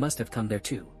 you must have come there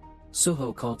too.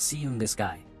 Soho called Seun this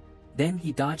guy. Then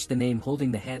he dodged the name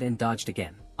holding the head and dodged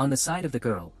again. On the side of the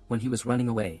girl, when he was running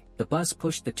away, the bus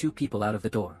pushed the 2 people out of the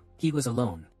door. He was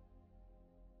alone.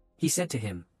 He said to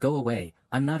him, go away,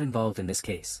 I'm not involved in this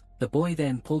case. The boy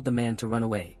then pulled the man to run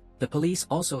away. The police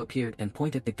also appeared and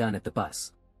pointed the gun at the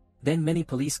bus. Then many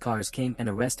police cars came and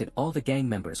arrested all the gang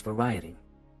members for rioting.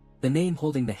 The name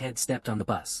holding the head stepped on the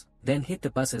bus, then hit the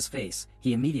bus's face.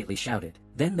 He immediately shouted.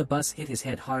 Then the bus hit his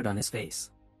head hard on his face.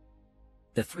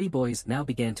 The 3 boys now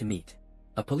began to meet.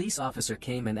 A police officer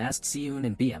came and asked Seun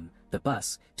and BM, the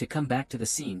bus, to come back to the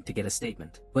scene to get a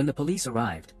statement. When the police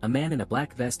arrived, a man in a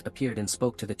black vest appeared and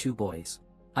spoke to the two boys.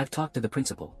 "I've talked to the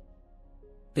principal.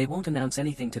 They won't announce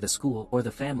anything to the school or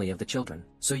the family of the children,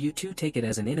 so you two take it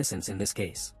as an innocence in this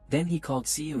case." Then he called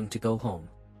Seun to go home.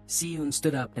 Seun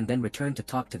stood up and then returned to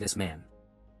talk to this man.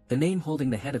 "The name holding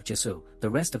the head of Jisoo, the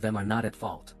rest of them are not at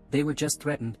fault. They were just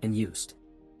threatened and used.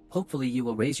 Hopefully you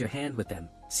will raise your hand with them,"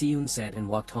 Seun said and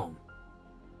walked home.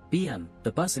 BM,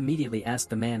 the bus immediately asked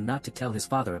the man not to tell his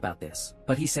father about this,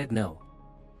 but he said no.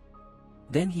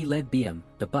 Then he led BM,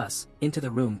 the bus, into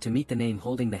the room to meet the name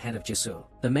holding the head of Jisoo.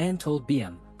 The man told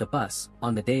BM, the bus,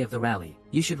 on the day of the rally,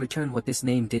 "You should return what this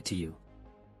name did to you."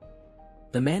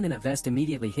 The man in a vest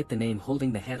immediately hit the name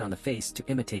holding the head on the face to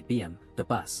imitate BM, the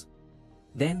bus.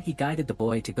 Then he guided the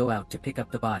boy to go out to pick up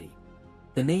the body.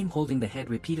 The name holding the head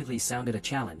repeatedly sounded a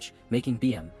challenge, making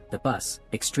BM, the bus,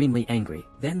 extremely angry.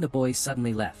 Then the boy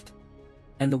suddenly left.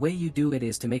 "And the way you do it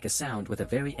is to make a sound with a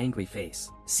very angry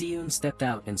face." Seun stepped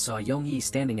out and saw Yeon Shi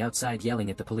standing outside yelling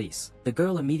at the police. The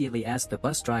girl immediately asked the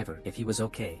bus driver if he was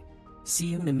okay.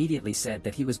 Seun immediately said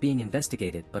that he was being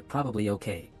investigated but probably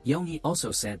okay. Yeon Shi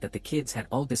also said that the kids had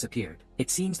all disappeared. It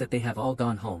seems that they have all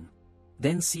gone home.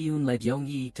 Then Seun led Yeon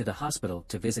Shi to the hospital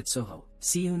to visit Soho.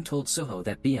 Seun told Soho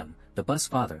that BM, the bus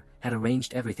father, had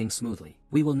arranged everything smoothly.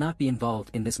 "We will not be involved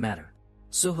in this matter."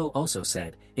 Soho also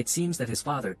said, "It seems that his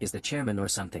father is the chairman or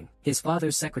something. His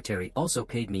father's secretary also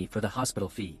paid me for the hospital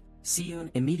fee." Seun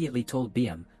immediately told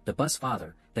BM, the bus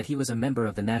father, that he was a member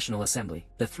of the National Assembly.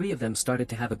 The three of them started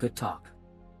to have a good talk.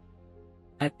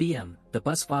 At BM, the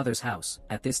bus father's house,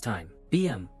 at this time,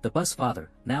 BM, the bus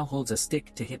father, now holds a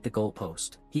stick to hit the goal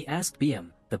post. He asked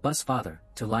BM, the bus father,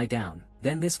 to lie down.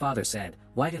 Then this father said,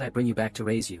 "Why did I bring you back to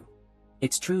raise you?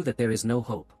 It's true that there is no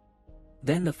hope."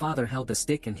 Then the father held the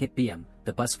stick and hit BM,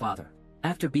 the bus father.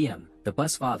 After BM, the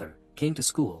bus father, came to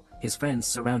school, his friends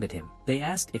surrounded him. They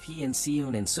asked if he and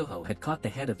Seun and Soho had caught the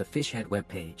head of the fish head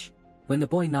webpage. When the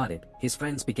boy nodded, his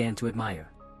friends began to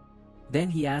admire. Then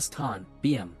he asked Han,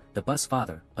 BM, the bus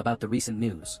father, about the recent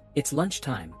news. It's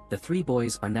lunchtime, the three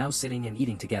boys are now sitting and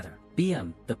eating together.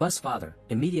 BM, the bus father,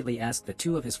 immediately asked the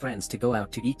two of his friends to go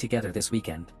out to eat together this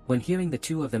weekend. When hearing the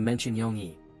two of them mention Yeon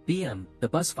Shi, BM, the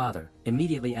bus father,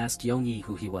 immediately asked Yeon Shi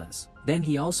who he was. Then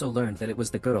he also learned that it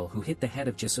was the girl who hit the head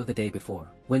of Jisoo the day before.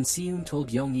 When Seun told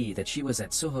Yeon Shi that she was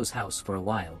at Soho's house for a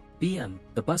while, BM,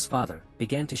 the bus father,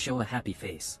 began to show a happy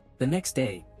face. The next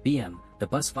day, BM, the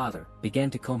bus father, began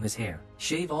to comb his hair,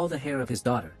 shave all the hair of his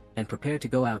daughter, and prepare to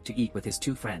go out to eat with his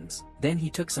two friends. Then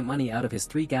he took some money out of his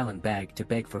 3-gallon bag to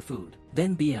beg for food.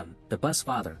 Then BM, the bus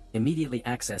father, immediately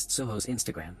accessed Soho's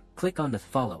Instagram. Click on the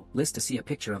follow list to see a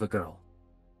picture of a girl.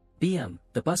 BM,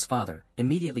 the bus father,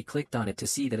 immediately clicked on it to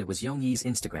see that it was Yeon Shi's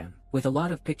Instagram, with a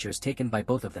lot of pictures taken by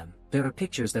both of them. There are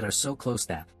pictures that are so close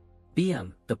that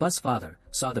BM, the bus father,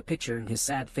 saw the picture and his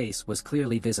sad face was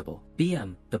clearly visible.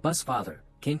 BM, the bus father,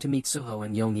 came to meet Soho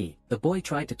and Yeon Shi. The boy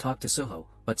tried to talk to Soho,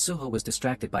 but Soho was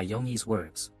distracted by Yeon Shi's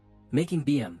words, making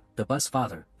BM, the bus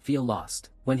father, feel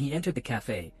lost. When he entered the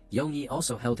cafe, Yeon Shi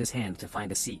also held his hand to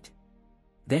find a seat.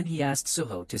 Then he asked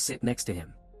Soho to sit next to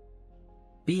him.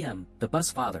 BM, the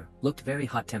bus father, looked very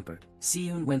hot-tempered.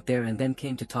 Seun went there and then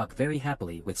came to talk very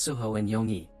happily with Soho and Yeon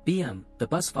Shi. BM, the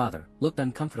bus father, looked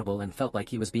uncomfortable and felt like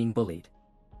he was being bullied.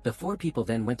 The four people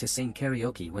then went to sing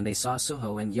karaoke when they saw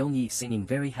Soho and Yeon Shi singing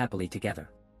very happily together.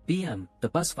 BM, the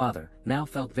bus father, now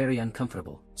felt very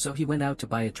uncomfortable, so he went out to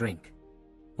buy a drink.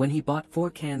 When he bought 4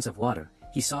 cans of water,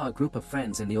 he saw a group of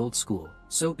friends in the old school,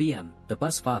 so BM, the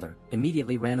bus father,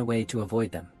 immediately ran away to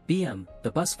avoid them. BM,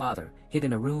 the bus father, hid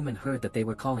in a room and heard that they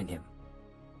were calling him.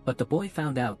 But the boy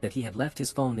found out that he had left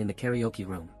his phone in the karaoke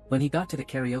room. When he got to the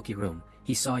karaoke room,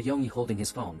 he saw Yeon Shi holding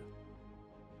his phone.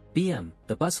 BM,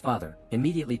 the bus father,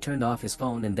 immediately turned off his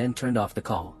phone and then turned off the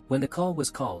call. When the call was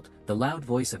called, the loud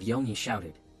voice of Yeon Shi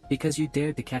shouted, "Because you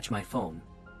dared to catch my phone."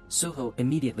 Soho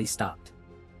immediately stopped.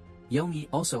 Yeon Shi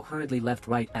also hurriedly left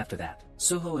right after that.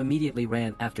 Soho immediately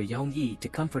ran after Yeon Shi to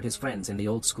comfort his friends in the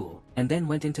old school, and then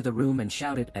went into the room and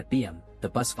shouted at BM, the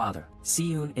bus father.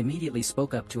 Seun immediately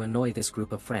spoke up to annoy this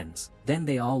group of friends. Then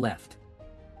they all left.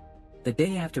 The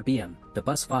day after BM, the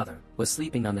bus father, was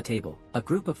sleeping on the table, a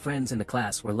group of friends in the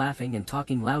class were laughing and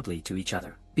talking loudly to each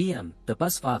other. BM, the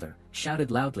bus father,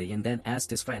 shouted loudly and then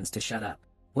asked his friends to shut up.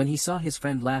 When he saw his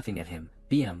friend laughing at him,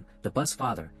 BM, the bus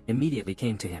father, immediately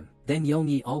came to him. Then Yeon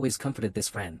Shi always comforted this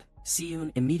friend.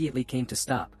 Seun immediately came to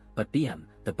stop, but BM,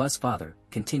 the bus father,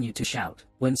 continued to shout.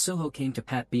 When Soho came to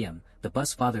pat BM, the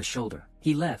bus father's shoulder,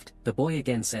 he left. The boy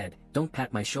again said, "Don't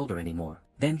pat my shoulder anymore."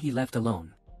 Then he left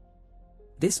alone.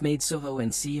 This made Soho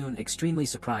and Si Eun extremely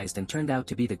surprised and turned out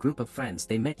to be the group of friends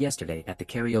they met yesterday at the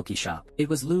karaoke shop. It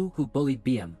was Lou who bullied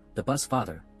BM, the bus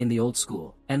father, in the old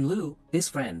school. And Lou, this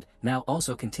friend, now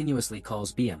also continuously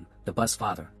calls BM, the bus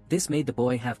father. This made the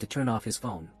boy have to turn off his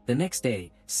phone. The next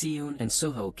day, Si Eun and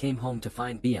Soho came home to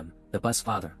find BM, the bus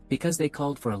father. Because they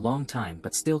called for a long time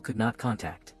but still could not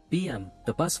contact BM,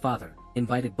 the bus father,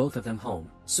 invited both of them home.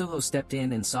 Soho stepped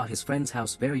in and saw his friend's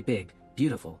house very big,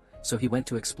 beautiful, so he went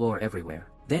to explore everywhere.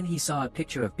 Then he saw a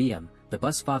picture of BM, the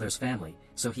bus father's family,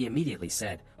 so he immediately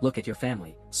said, "Look at your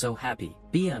family, so happy."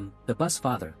 BM, the bus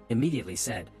father, immediately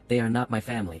said, "They are not my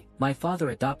family. My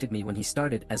father adopted me when he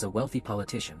started as a wealthy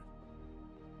politician.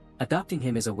 Adopting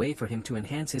him is a way for him to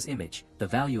enhance his image, the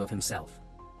value of himself."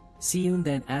 Si Eun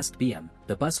then asked BM,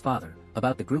 the bus father,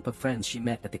 about the group of friends she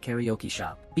met at the karaoke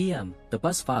shop. BM, the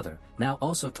bus father, now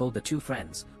also told the two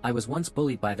friends, "I was once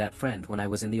bullied by that friend when I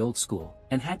was in the old school,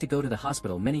 and had to go to the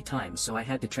hospital many times, so I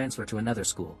had to transfer to another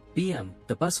school." BM,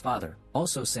 the bus father,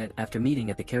 also said after meeting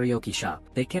at the karaoke shop,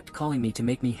 "They kept calling me to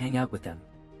make me hang out with them."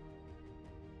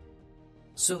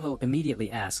 Soho immediately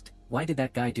asked, "Why did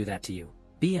that guy do that to you?"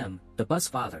 BM, the bus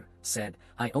father, said,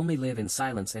 "I only live in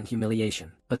silence and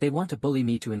humiliation, but they want to bully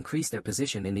me to increase their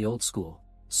position in the old school."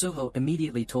 Soho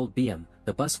immediately told BM,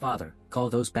 the bus father,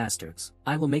 "Call those bastards.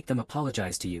 I will make them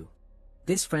apologize to you."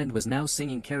 This friend was now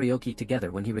singing karaoke together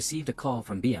when he received a call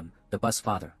from BM, the bus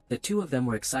father. The two of them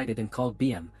were excited and called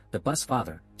BM, the bus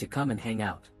father, to come and hang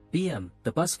out. BM,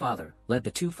 the bus father, led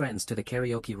the two friends to the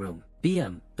karaoke room.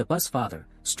 BM, the bus father,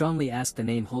 strongly asked the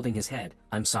name holding his head,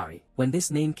 "I'm sorry." When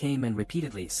this name came and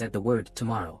repeatedly said the word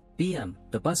tomorrow, BM,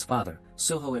 the bus father,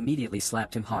 Soho immediately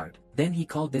slapped him hard. Then he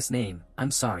called this name, "I'm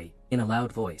sorry," in a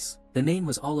loud voice. The name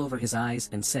was all over his eyes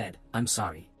and said, "I'm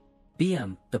sorry."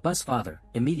 BM, the bus father,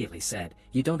 immediately said,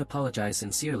 "You don't apologize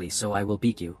sincerely, so I will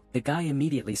beat you." The guy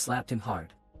immediately slapped him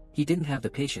hard. He didn't have the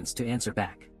patience to answer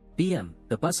back. BM,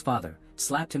 the bus father,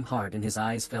 slapped him hard and his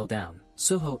eyes fell down.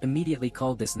 Soho immediately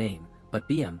called this name, but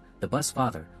BM, the bus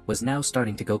father, was now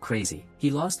starting to go crazy.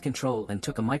 He lost control and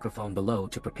took a microphone below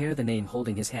to prepare the name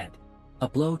holding his head. A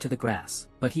blow to the grass,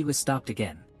 but he was stopped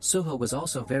again. Soho was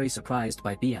also very surprised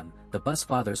by BM, the bus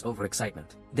father's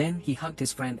overexcitement. Then he hugged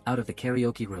his friend out of the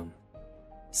karaoke room.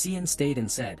 Si Eun stayed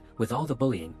and said, "With all the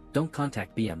bullying, don't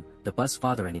contact BM, the bus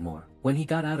father anymore." When he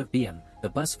got out of BM, the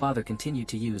bus father continued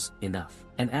to use "enough"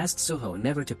 and asked Soho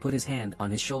never to put his hand on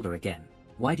his shoulder again.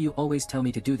 "Why do you always tell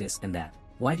me to do this and that?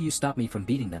 Why do you stop me from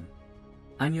beating them?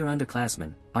 I'm your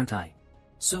underclassman, aren't I?"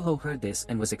 Soho heard this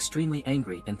and was extremely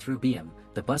angry and threw BM,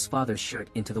 the bus father's shirt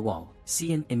into the wall. Si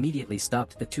Eun immediately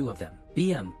stopped the two of them.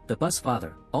 BM, the bus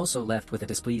father, also left with a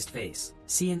displeased face.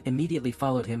 Si Eun immediately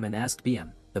followed him and asked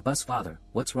BM, the bus father,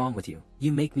 "What's wrong with you?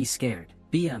 You make me scared."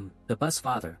 BM, the bus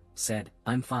father, said,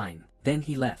 "I'm fine." Then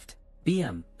he left.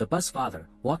 BM, the bus father,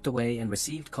 walked away and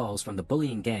received calls from the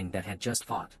bullying gang that had just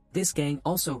fought. This gang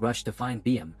also rushed to find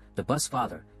BM, the bus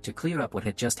father, to clear up what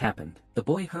had just happened. The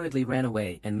boy hurriedly ran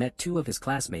away and met two of his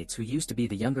classmates who used to be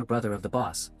the younger brother of the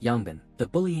boss, Yongbin. The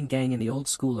bullying gang in the old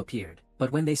school appeared,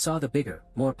 but when they saw the bigger,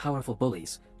 more powerful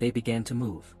bullies, they began to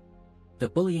move. The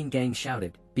bullying gang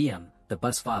shouted, "BM, the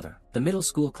bus father." The middle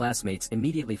school classmates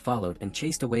immediately followed and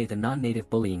chased away the non-native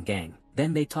bullying gang.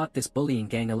 Then they taught this bullying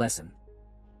gang a lesson.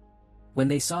 When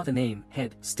they saw the name,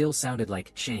 head, still sounded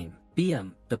like shame.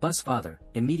 BM, the bus father,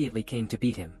 immediately came to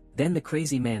beat him. Then the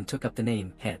crazy man took up the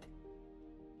name, head.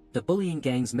 The bullying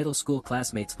gang's middle school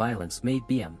classmates' violence made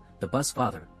BM, the bus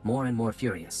father, more and more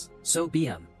furious. So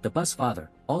BM, the bus father,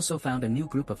 also found a new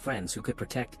group of friends who could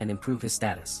protect and improve his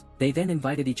status. They then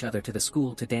invited each other to the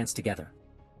school to dance together.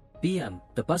 BM,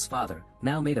 the bus father,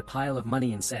 now made a pile of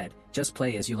money and said, "Just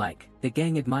play as you like." The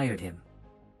gang admired him.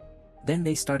 Then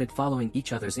they started following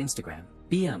each other's Instagram.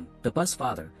 BM, the bus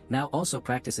father, now also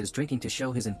practices drinking to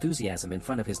show his enthusiasm in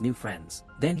front of his new friends.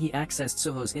 Then he accessed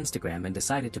Soho's Instagram and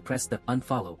decided to press the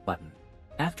unfollow button.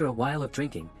 After a while of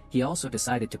drinking, he also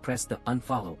decided to press the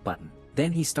unfollow button.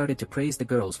 Then he started to praise the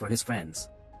girls for his friends.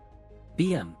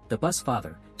 BM, the bus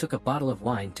father, took a bottle of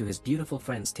wine to his beautiful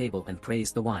friend's table and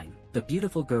praised the wine. The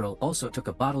beautiful girl also took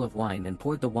a bottle of wine and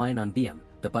poured the wine on BM,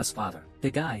 the bus father. The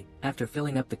guy, after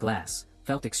filling up the glass,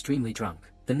 felt extremely drunk.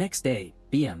 The next day,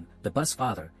 BM, the bus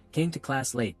father, came to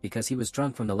class late because he was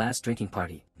drunk from the last drinking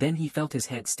party. Then he felt his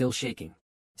head still shaking.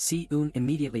 Si Eun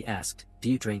immediately asked, "Do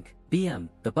you drink?" BM,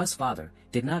 the bus father,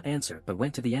 did not answer but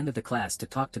went to the end of the class to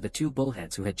talk to the two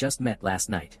bullheads who had just met last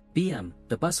night. BM,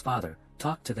 the bus father,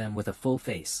 talked to them with a full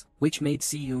face, which made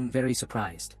Si Eun very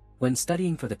surprised. When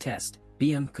studying for the test,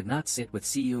 BM could not sit with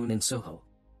Si Eun and Soho,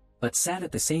 but sat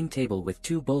at the same table with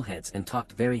two bullheads and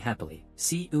talked very happily.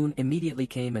 Si Eun immediately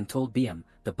came and told BM,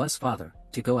 the bus father,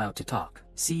 to go out to talk.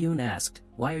 Eun asked,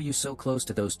 why are you so close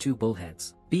to those two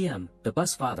bullheads? BM, the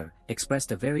bus father,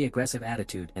 expressed a very aggressive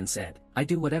attitude and said, I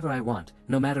do whatever I want,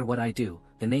 no matter what I do.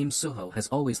 The name Soho has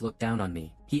always looked down on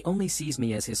me. He only sees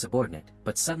me as his subordinate.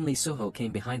 But suddenly Soho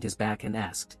came behind his back and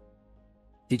asked,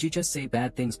 did you just say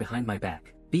bad things behind my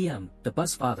back? BM, the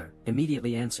bus father,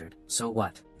 immediately answered, so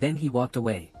what? Then he walked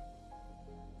away.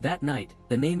 That night,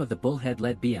 the name of the bullhead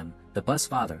led BM, the bus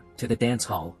father, to the dance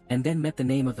hall, and then met the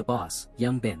name of the boss,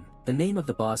 Young Bin. The name of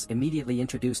the boss immediately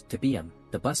introduced to BM,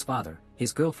 the bus father,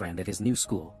 his girlfriend at his new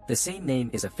school. The same name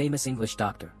is a famous English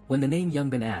doctor. When the name Young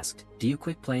Bin asked, do you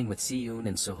quit playing with Eun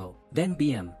and Soho? Then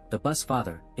BM, the bus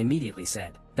father, immediately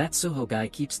said, that Soho guy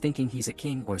keeps thinking he's a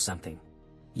king or something.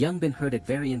 Young Bin heard it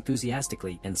very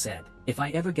enthusiastically and said, if I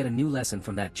ever get a new lesson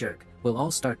from that jerk, we'll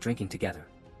all start drinking together.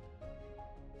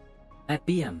 At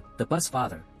BM, the bus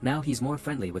father, now he's more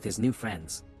friendly with his new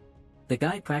friends. The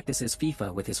guy practices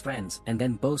FIFA with his friends and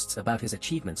then boasts about his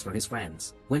achievements for his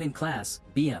friends. When in class,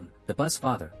 BM, the bus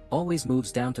father, always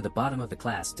moves down to the bottom of the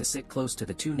class to sit close to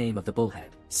the two name of the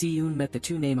bullhead. Eun met the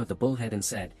two name of the bullhead and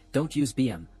said, don't use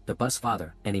BM, the bus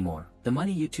father, anymore. The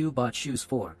money you two bought shoes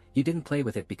for, you didn't play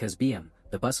with it because BM,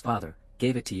 the bus father,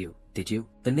 gave it to you, did you?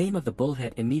 The name of the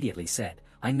bullhead immediately said,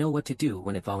 I know what to do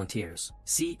when it volunteers.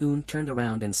 Eun turned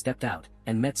around and stepped out,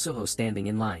 and met Soho standing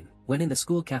in line. When in the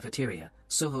school cafeteria,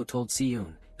 Soho told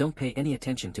Eun, don't pay any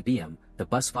attention to BM, the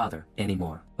bus father,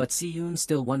 anymore. But Eun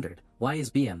still wondered, why is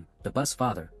BM, the bus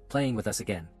father, playing with us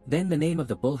again? Then the name of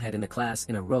the bullhead in the class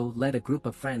in a row led a group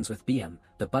of friends with BM,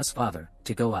 the bus father,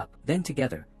 to go up. Then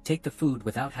together, take the food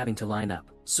without having to line up.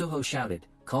 Soho shouted,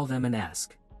 call them and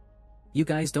ask. You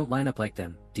guys don't line up like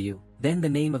them, do you? Then the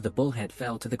name of the bullhead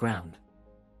fell to the ground.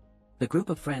 The group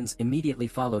of friends immediately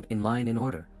followed in line in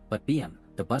order, but BM,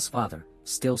 the bus father,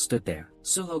 still stood there.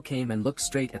 Soho came and looked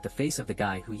straight at the face of the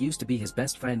guy who used to be his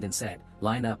best friend and said,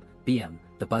 line up, BM,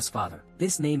 the bus father.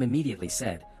 This name immediately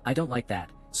said, I don't like that,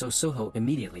 so Soho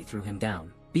immediately threw him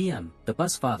down. BM, the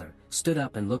bus father, stood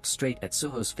up and looked straight at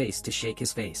Soho's face to shake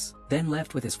his face, then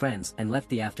left with his friends and left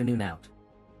the afternoon out.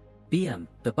 BM,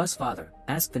 the bus father,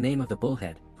 asked the name of the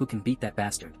bullhead, who can beat that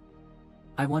bastard?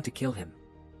 I want to kill him.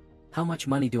 How much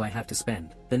money do I have to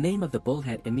spend? The name of the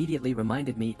bullhead immediately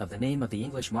reminded me of the name of the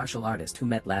English martial artist who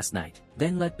met last night.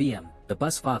 Then let BM, the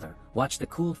bus father, watch the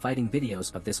cool fighting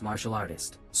videos of this martial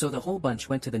artist. So the whole bunch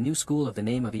went to the new school of the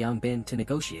name of Young Bin to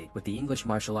negotiate with the English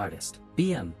martial artist.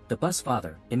 BM, the bus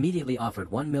father, immediately offered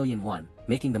 1,000,000 won,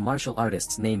 making the martial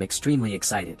artist's name extremely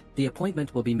excited. The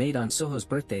appointment will be made on Soho's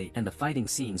birthday and the fighting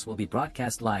scenes will be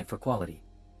broadcast live for quality.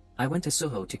 I went to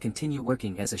Soho to continue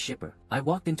working as a shipper. I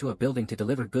walked into a building to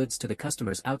deliver goods to the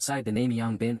customers outside the name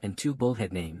Young Bin and two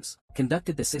bullhead names.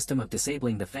 Conducted the system of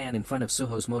disabling the fan in front of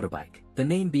Soho's motorbike. The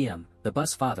name BM, the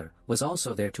bus father, was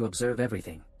also there to observe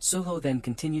everything. Soho then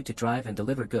continued to drive and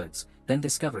deliver goods, then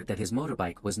discovered that his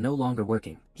motorbike was no longer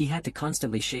working. He had to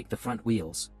constantly shake the front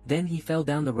wheels. Then he fell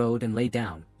down the road and lay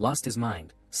down, lost his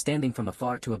mind, standing from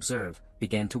afar to observe,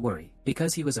 began to worry,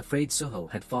 because he was afraid Soho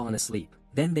had fallen asleep.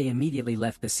 Then they immediately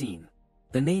left the scene.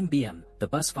 The name BM, the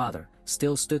bus father,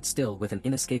 still stood still with an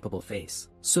inescapable face.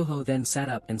 Soho then sat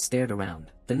up and stared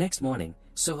around. The next morning,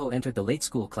 Soho entered the late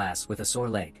school class with a sore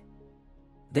leg.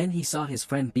 Then he saw his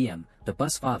friend BM, the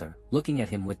bus father, looking at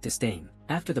him with disdain.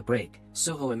 After the break,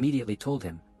 Soho immediately told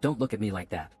him, don't look at me like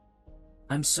that.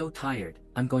 I'm so tired,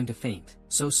 I'm going to faint.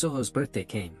 So Soho's birthday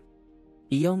came.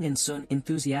 Yeon and Sun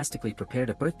enthusiastically prepared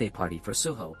a birthday party for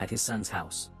Soho at his son's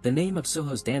house. The name of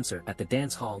Soho's dancer at the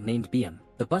dance hall named BM,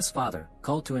 the bus father,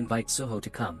 called to invite Soho to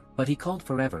come, but he called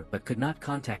forever but could not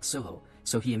contact Soho,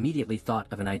 so he immediately thought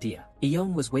of an idea.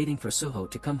 Yeon was waiting for Soho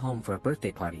to come home for a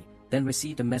birthday party, then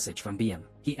received a message from BM.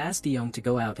 He asked Yeon to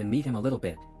go out and meet him a little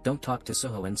bit, don't talk to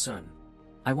Soho and Sun.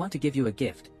 I want to give you a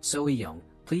gift, so Yeon,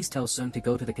 please tell Sun to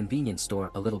go to the convenience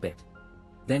store a little bit.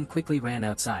 Then quickly ran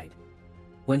outside.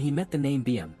 When he met the name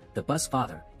BM, the bus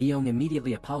father, Yeon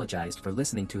immediately apologized for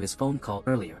listening to his phone call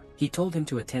earlier. He told him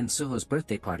to attend Soho's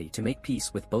birthday party to make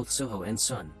peace with both Soho and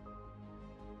Sun.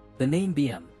 The name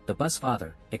BM, the bus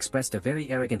father, expressed a very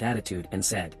arrogant attitude and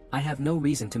said, I have no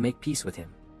reason to make peace with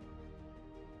him.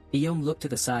 Yeon looked to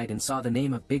the side and saw the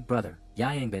name of Big Brother,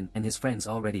 Yangbin and his friends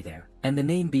already there. And the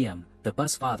name BM, the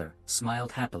bus father,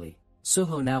 smiled happily.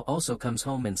 Soho now also comes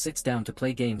home and sits down to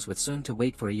play games with Sun to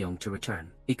wait for Yeon to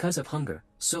return. Because of hunger,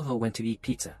 Soho went to eat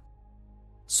pizza.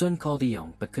 Sun called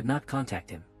Yeon but could not contact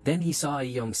him. Then he saw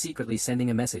Yeon secretly sending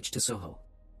a message to Soho.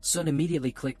 Sun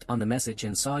immediately clicked on the message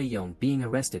and saw Yeon being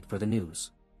arrested for the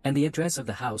news. And the address of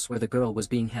the house where the girl was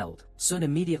being held. Sun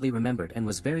immediately remembered and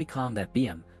was very calm that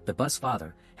BM, the bus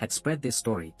father, had spread this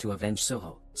story to avenge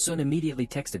Soho. Sun immediately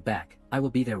texted back, I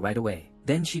will be there right away.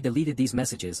 Then she deleted these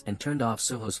messages and turned off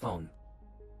Soho's phone.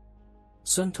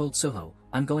 Sun told Soho,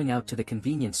 I'm going out to the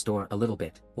convenience store a little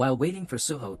bit. While waiting for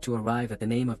Soho to arrive at the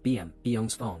name of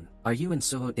Yeon's phone. Are you and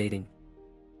Soho dating?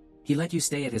 He let you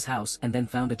stay at his house and then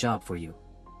found a job for you.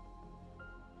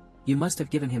 You must have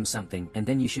given him something and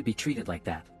then you should be treated like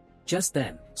that. Just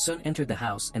then, Sun entered the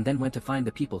house and then went to find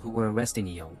the people who were arresting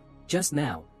Yeon. Just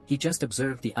now, he just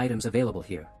observed the items available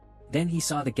here. Then he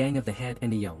saw the gang of the head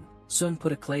and Yeon. Sun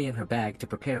put a clay in her bag to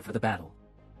prepare for the battle.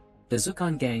 The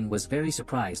Zukon gang was very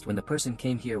surprised when the person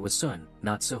came here was Sun,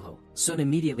 not Soho. Sun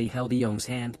immediately held Yeon's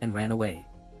hand and ran away.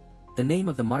 The name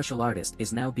of the martial artist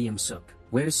is now Suk.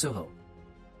 Where's Soho?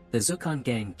 The Zukon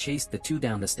gang chased the two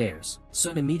down the stairs.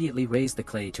 Sun immediately raised the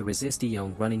clay to resist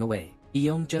Yeon running away.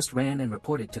 Yeon just ran and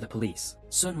reported to the police.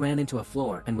 Sun ran into a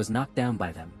floor and was knocked down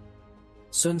by them.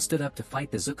 Sun stood up to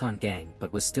fight the Zukon gang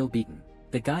but was still beaten.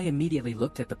 The guy immediately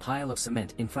looked at the pile of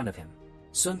cement in front of him.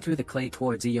 Sun threw the clay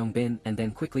towards Bin and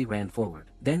then quickly ran forward.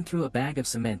 Then threw a bag of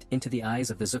cement into the eyes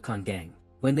of the Zukon gang.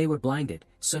 When they were blinded,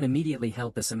 Sun immediately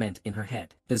held the cement in her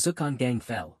head. The Zukon gang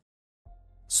fell.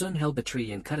 Sun held the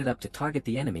tree and cut it up to target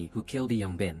the enemy who killed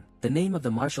Bin. The name of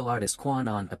the martial artist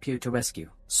Kwon On appeared to rescue.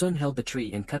 Sun held the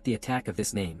tree and cut the attack of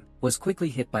this name. Was quickly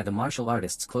hit by the martial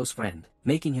artist's close friend,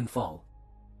 making him fall.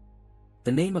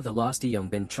 The name of the lost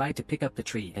Bin tried to pick up the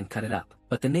tree and cut it up,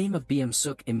 but the name of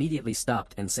Suk immediately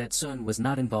stopped and said Sun was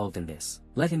not involved in this.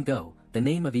 Let him go. The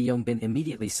name of Bin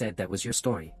immediately said that was your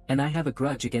story, and I have a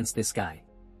grudge against this guy.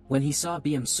 When he saw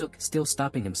Suk still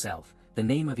stopping himself, the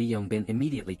name of Bin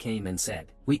immediately came and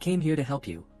said, we came here to help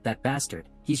you, that bastard,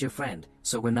 he's your friend,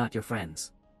 so we're not your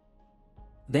friends.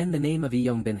 Then the name of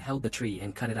Bin held the tree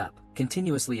and cut it up,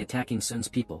 continuously attacking Sun's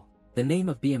people. The name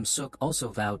of Suk also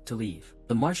vowed to leave.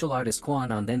 The martial artist Kwon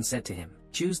On then said to him,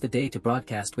 choose the day to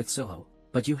broadcast with Soho,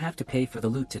 but you have to pay for the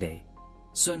loot today.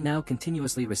 Sun now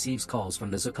continuously receives calls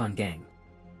from the Zukon gang.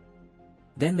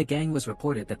 Then the gang was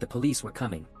reported that the police were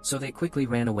coming, so they quickly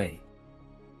ran away.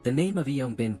 The name of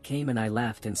Bin came and I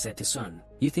laughed and said to Sun,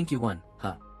 you think you won,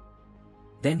 huh?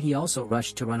 Then he also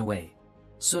rushed to run away.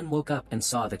 Sun woke up and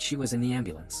saw that she was in the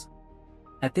ambulance.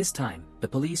 At this time, the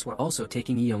police were also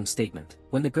taking Yeon's statement.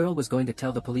 When the girl was going to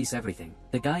tell the police everything,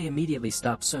 the guy immediately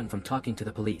stopped Sun from talking to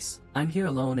the police. I'm here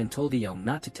alone and told Yeon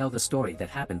not to tell the story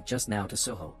that happened just now to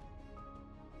Soho.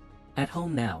 At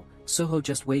home now, Soho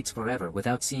just waits forever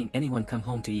without seeing anyone come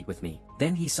home to eat with me.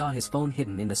 Then he saw his phone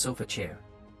hidden in the sofa chair.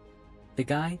 The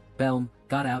guy, Belm,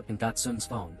 got out and got Sun's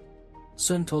phone.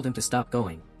 Sun told him to stop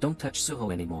going, don't touch Soho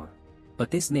anymore.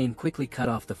 But this name quickly cut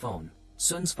off the phone.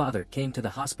 Sun's father came to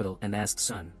the hospital and asked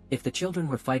Sun if the children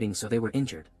were fighting so they were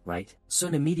injured, right?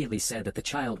 Sun immediately said that the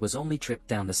child was only tripped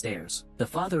down the stairs. The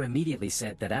father immediately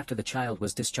said that after the child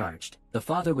was discharged, the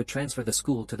father would transfer the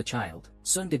school to the child.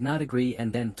 Sun did not agree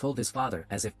and then told his father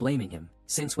as if blaming him,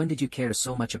 since when did you care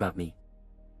so much about me?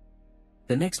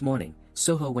 The next morning,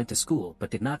 Soho went to school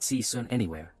but did not see Sun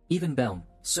anywhere. Even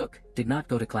Suk did not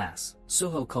go to class.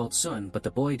 Soho called Sun but the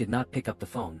boy did not pick up the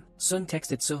phone. Sun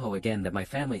texted Soho again that my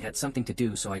family had something to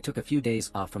do so I took a few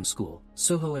days off from school.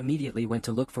 Soho immediately went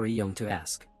to look for Yeon to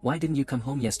ask, why didn't you come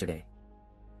home yesterday?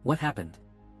 What happened?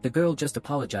 The girl just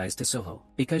apologized to Soho,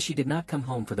 because she did not come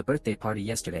home for the birthday party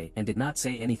yesterday and did not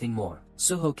say anything more.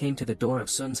 Soho came to the door of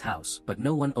Sun's house but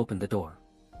no one opened the door.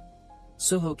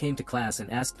 Soho came to class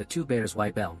and asked the two bears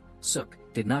why Suk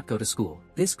did not go to school.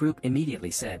 This group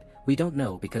immediately said, we don't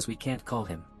know because we can't call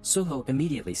him. Soho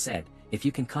immediately said, if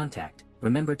you can contact,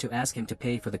 remember to ask him to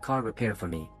pay for the car repair for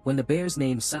me. When the bear's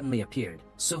name suddenly appeared,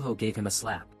 Soho gave him a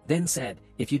slap, then said,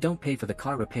 if you don't pay for the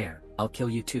car repair, I'll kill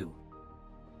you too.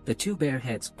 The two bear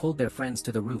heads pulled their friends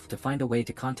to the roof to find a way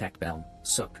to contact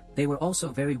Suk. They were also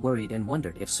very worried and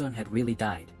wondered if Sun had really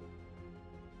died.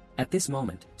 At this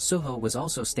moment, Soho was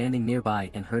also standing nearby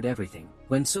and heard everything.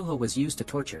 When Soho was used to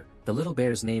torture, the little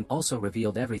bear's name also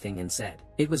revealed everything and said,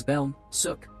 it was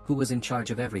Suk, who was in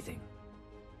charge of everything.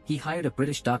 He hired a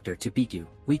British doctor to beat you,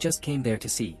 we just came there to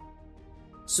see.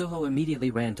 Soho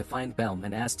immediately ran to find Belm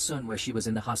and asked Sun where she was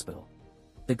in the hospital.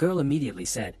 The girl immediately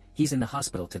said, he's in the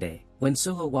hospital today. When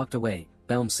Soho walked away,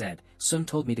 Belm said, Sun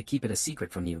told me to keep it a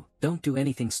secret from you, don't do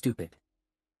anything stupid.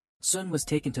 Sun was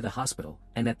taken to the hospital,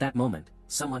 and at that moment,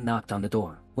 someone knocked on the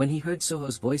door. When he heard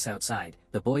Soho's voice outside,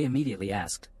 the boy immediately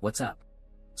asked, what's up?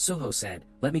 Soho said,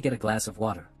 let me get a glass of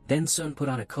water. Then Sun put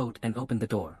on a coat and opened the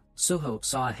door. Soho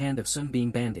saw a hand of Sun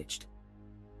being bandaged.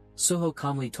 Soho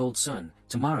calmly told Sun,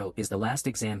 tomorrow is the last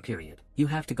exam period, you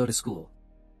have to go to school.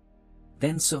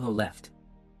 Then Soho left.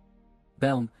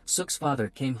 Suk's father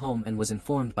came home and was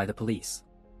informed by the police.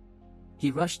 He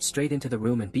rushed straight into the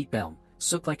room and beat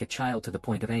Suk like a child to the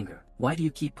point of anger. Why do you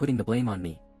keep putting the blame on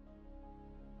me?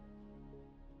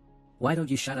 why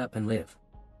don't you shut up and live?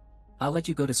 I'll let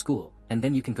you go to school, and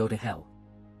then you can go to hell.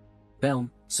 Belm,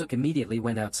 Suk immediately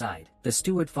went outside. The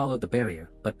steward followed the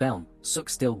barrier, but Belm, Suk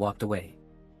still walked away.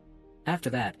 After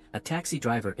that, a taxi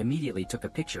driver immediately took a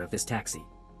picture of this taxi.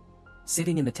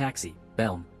 Sitting in the taxi,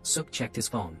 Belm, Suk checked his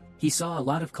phone. He saw a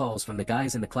lot of calls from the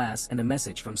guys in the class and a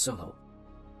message from Soho.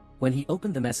 When he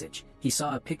opened the message, he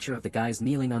saw a picture of the guys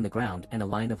kneeling on the ground and a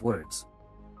line of words.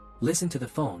 Listen to the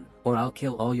phone, or I'll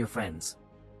kill all your friends.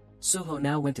 Soho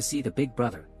now went to see the big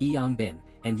brother, Yeon Bin,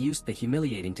 and used the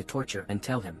humiliating to torture and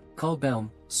tell him, call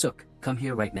Belm, Suk, come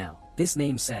here right now. This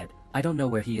name said, I don't know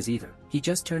where he is either. He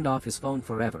just turned off his phone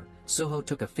forever. Soho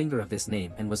took a finger of this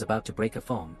name and was about to break a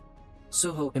phone.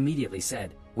 Soho immediately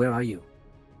said, where are you?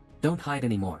 Don't hide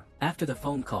anymore. After the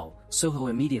phone call, Soho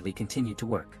immediately continued to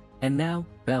work. And now,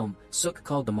 Belm, Suk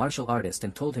called the martial artist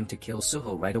and told him to kill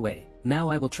Soho right away. Now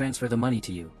I will transfer the money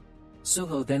to you.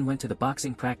 Soho then went to the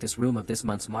boxing practice room of this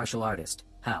month's martial artist,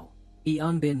 How.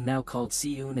 Yeon Bin now called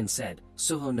Si Eun and said,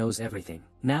 Soho knows everything.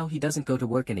 Now he doesn't go to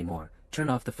work anymore, turn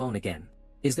off the phone again.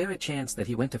 Is there a chance that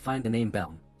he went to find the name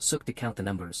Belm, Suk to count the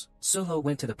numbers? Soho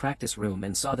went to the practice room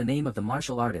and saw the name of the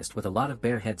martial artist with a lot of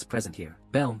bare heads present here.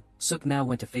 Belm, Suk now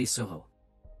went to face Soho.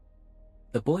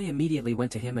 The boy immediately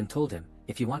went to him and told him,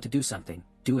 if you want to do something,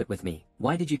 do it with me.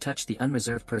 Why did you touch the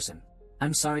unreserved person?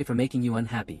 I'm sorry for making you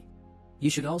unhappy. You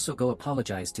should also go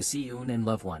apologize to Si Eun and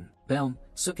loved one. Belm,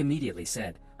 Suk immediately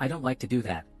said, I don't like to do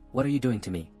that. What are you doing to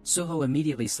me? Soho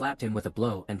immediately slapped him with a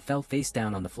blow and fell face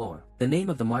down on the floor. The name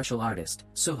of the martial artist,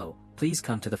 Soho, please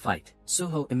come to the fight.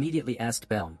 Soho immediately asked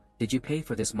Belm, did you pay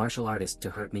for this martial artist to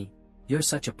hurt me? You're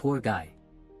such a poor guy.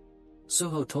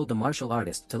 Soho told the martial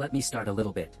artist to let me start a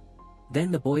little bit.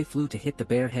 Then the boy flew to hit the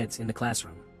bare heads in the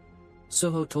classroom.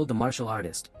 Soho told the martial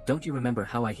artist, don't you remember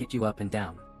how I hit you up and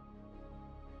down?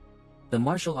 The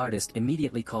martial artist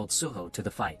immediately called Soho to the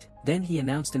fight. Then he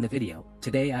announced in the video,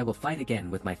 today I will fight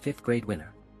again with my 5th grade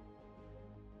winner.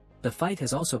 The fight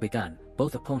has also begun,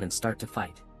 both opponents start to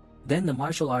fight. Then the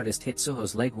martial artist hit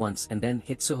Soho's leg once and then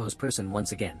hit Soho's person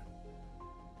once again.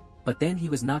 But then he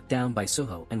was knocked down by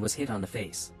Soho and was hit on the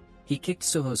face. He kicked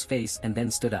Soho's face and then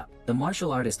stood up. The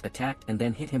martial artist attacked and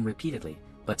then hit him repeatedly,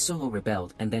 but Soho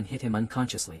rebelled and then hit him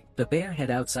unconsciously. The bare head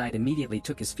outside immediately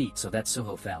took his feet so that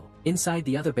Soho fell. Inside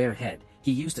the other bare head,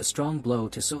 he used a strong blow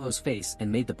to Soho's face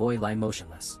and made the boy lie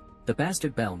motionless. The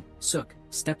bastard Belm, Suk,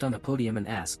 stepped on the podium and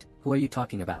asked, who are you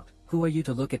talking about? Who are you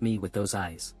to look at me with those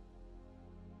eyes?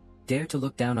 Dare to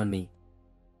look down on me?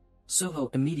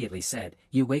 Soho immediately said,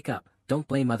 you wake up, don't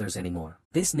blame others anymore.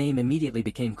 This name immediately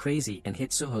became crazy and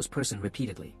hit Soho's person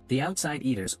repeatedly. The outside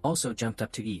eaters also jumped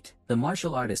up to eat. The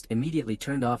martial artist immediately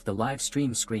turned off the live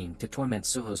stream screen to torment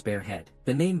Soho's bare head.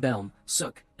 The name Belm,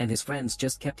 Suk, and his friends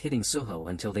just kept hitting Soho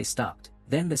until they stopped.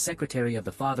 Then the secretary of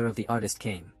the father of the artist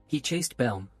came. He chased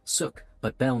Belm, Suk,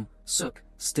 but Belm, Suk,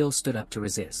 still stood up to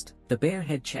resist. The bare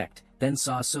head checked, then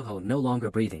saw Soho no longer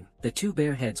breathing. The two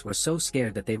bare heads were so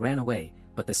scared that they ran away,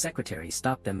 but the secretary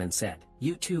stopped them and said,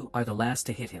 you two are the last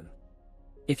to hit him.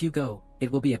 If you go,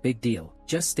 it will be a big deal.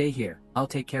 Just stay here, I'll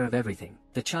take care of everything.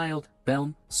 The child,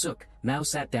 Belm, Suk, now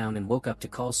sat down and woke up to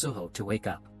call Soho to wake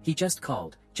up. He just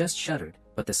called, just shuddered,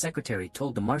 but the secretary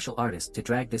told the martial artist to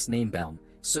drag this name Belm,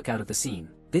 Suk out of the scene.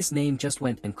 This name just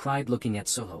went and cried looking at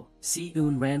Soho. Si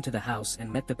Eun ran to the house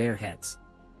and met the bare heads.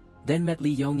 Then met Lee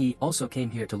Yong-yi also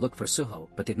came here to look for Soho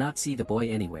but did not see the boy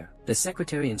anywhere. The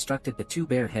secretary instructed the two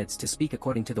bare heads to speak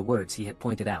according to the words he had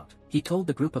pointed out. He told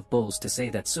the group of bulls to say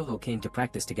that Soho came to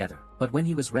practice together. But when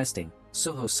he was resting,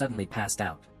 Soho suddenly passed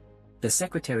out. The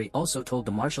secretary also told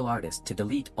the martial artist to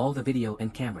delete all the video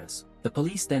and cameras. The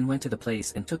police then went to the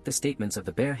place and took the statements of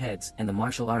the bare heads and the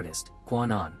martial artist,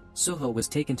 Kwon On. Soho was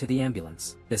taken to the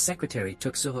ambulance. The secretary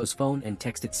took Soho's phone and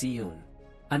texted Si Eun.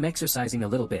 I'm exercising a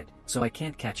little bit, so I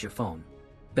can't catch your phone.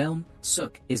 Belm,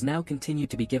 Suk, is now continued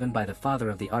to be given by the father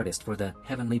of the artist for the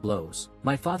heavenly blows.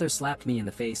 My father slapped me in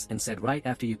the face and said right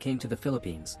after you came to the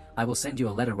Philippines, I will send you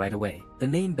a letter right away. The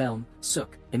name Belm,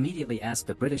 Suk, immediately asked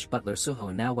the British butler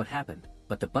Soho now what happened,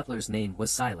 but the butler's name was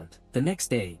silent. The next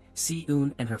day, Si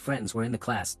Eun and her friends were in the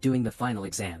class doing the final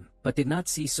exam, but did not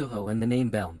see Soho and the name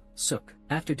Belm, Suk.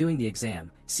 After doing the exam,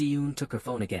 Si Eun took her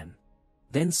phone again.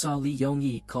 Then saw Lee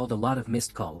Yong-yi called a lot of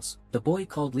missed calls. The boy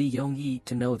called Lee Yong-yi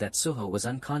to know that Soho was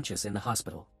unconscious in the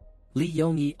hospital. Lee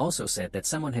Yong-yi also said that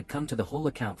someone had come to the whole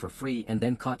account for free and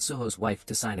then caught Soho's wife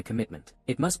to sign a commitment.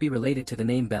 It must be related to the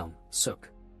name Belm, Suk.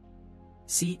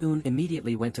 Si Eun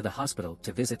immediately went to the hospital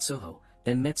to visit Soho,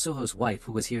 then met Soho's wife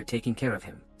who was here taking care of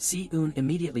him. Si Eun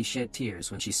immediately shed tears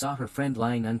when she saw her friend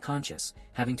lying unconscious,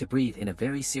 having to breathe in a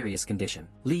very serious condition.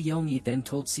 Lee Yong-yi then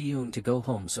told Si Eun to go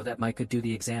home so that Mai could do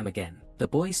the exam again. The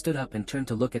boy stood up and turned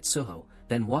to look at Soho,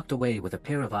 then walked away with a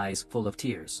pair of eyes full of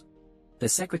tears. The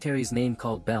secretary's name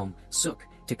called Belm Suk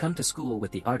to come to school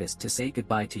with the artist to say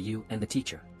goodbye to you and the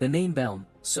teacher. The name Belm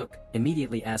Suk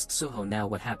immediately asked Soho now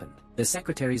what happened. The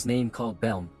secretary's name called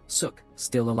Belm Suk,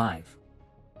 still alive.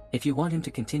 If you want him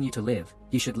to continue to live,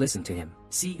 you should listen to him.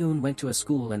 Si Eun went to a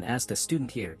school and asked a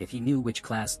student here if he knew which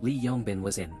class Lee Yongbin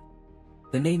was in.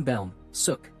 The name Belm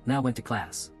Suk now went to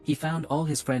class. He found all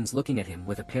his friends looking at him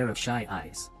with a pair of shy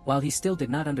eyes. While he still did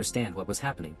not understand what was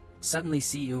happening, suddenly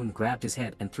Si Eun grabbed his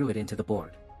head and threw it into the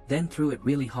board. Then threw it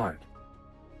really hard.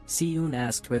 Si Eun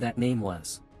asked where that name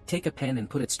was. Take a pen and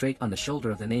put it straight on the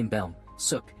shoulder of the name Belm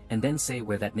Suk, and then say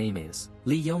where that name is.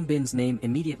 Lee Yongbin's name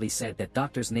immediately said that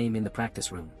doctor's name in the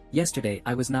practice room. Yesterday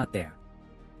I was not there.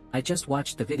 I just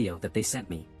watched the video that they sent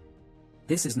me.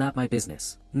 This is not my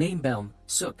business. Name Belm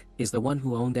Suk is the one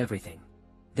who owned everything.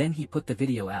 Then he put the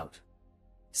video out.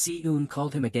 Si Eun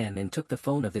called him again and took the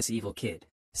phone of this evil kid.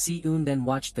 Si Eun then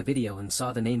watched the video and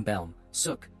saw the name Belm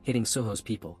Suk hitting Soho's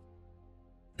people.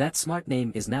 That smart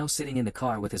name is now sitting in the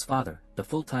car with his father, the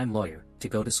full-time lawyer, to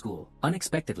go to school.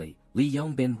 Unexpectedly, Lee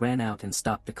Yongbin ran out and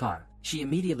stopped the car. She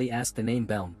immediately asked the name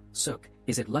Belm Suk,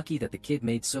 is it lucky that the kid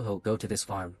made Soho go to this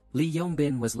farm? Lee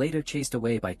Yongbin was later chased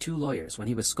away by two lawyers when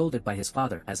he was scolded by his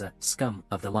father as a scum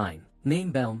of the line.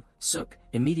 Name Belm Suk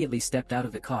immediately stepped out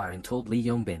of the car and told Lee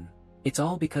Yongbin, it's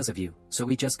all because of you, so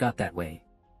we just got that way.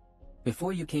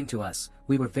 Before you came to us,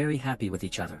 we were very happy with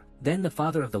each other. Then the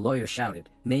father of the lawyer shouted,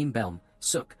 name Belm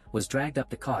Suk was dragged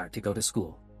up the car to go to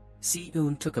school. Si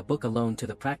Eun took a book alone to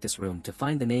the practice room to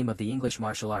find the name of the English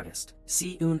martial artist.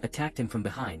 Si Eun attacked him from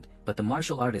behind, but the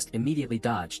martial artist immediately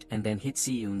dodged and then hit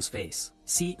Si Eun's face.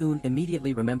 Si Eun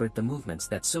immediately remembered the movements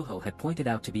that Soho had pointed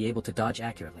out to be able to dodge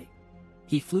accurately.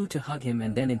 He flew to hug him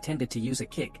and then intended to use a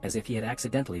kick as if he had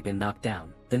accidentally been knocked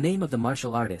down. The name of the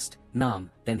martial artist,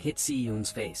 Nam, then hit Si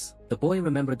Eun's face. The boy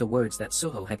remembered the words that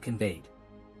Soho had conveyed.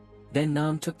 Then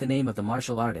Nam took the name of the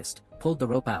martial artist, pulled the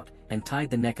rope out, and tied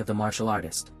the neck of the martial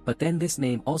artist. But then this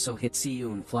name also hit Si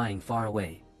Eun flying far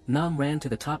away. Nam ran to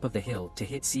the top of the hill to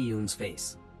hit Si Eun's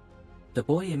face. The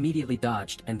boy immediately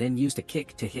dodged and then used a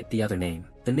kick to hit the other name.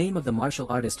 The name of the martial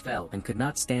artist fell and could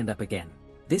not stand up again.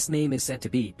 This name is said to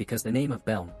be because the name of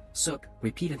Belm Suk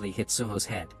repeatedly hit Soho's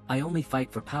head. I only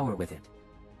fight for power with it.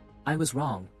 I was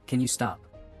wrong, can you stop?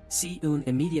 Si Eun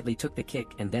immediately took the kick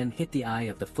and then hit the eye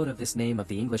of the foot of this name of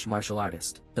the English martial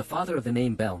artist. The father of the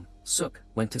name Belm Suk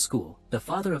went to school. The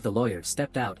father of the lawyer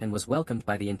stepped out and was welcomed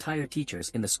by the entire teachers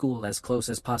in the school as close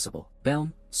as possible.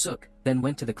 Belm Suk then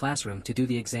went to the classroom to do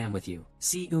the exam with you.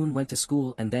 Si Eun went to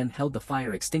school and then held the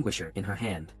fire extinguisher in her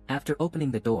hand. After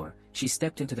opening the door, she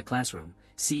stepped into the classroom.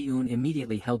 Si Eun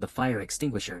immediately held the fire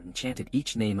extinguisher and chanted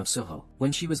each name of Soho.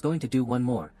 When she was going to do one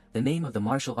more, the name of the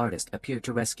martial artist appeared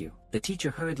to rescue. The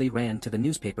teacher hurriedly ran to the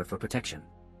newspaper for protection.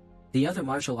 The other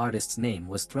martial artist's name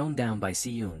was thrown down by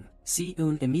Si Eun. Si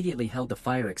Eun immediately held the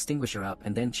fire extinguisher up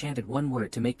and then chanted one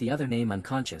word to make the other name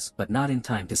unconscious, but not in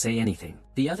time to say anything.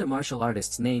 The other martial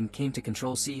artist's name came to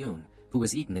control Si Eun, who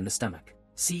was eaten in the stomach.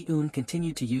 Si Eun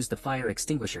continued to use the fire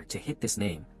extinguisher to hit this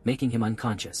name, making him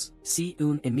unconscious. Si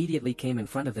Eun immediately came in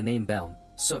front of the name Belm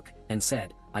Suk and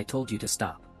said, I told you to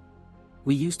stop.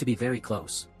 We used to be very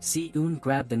close. Si Eun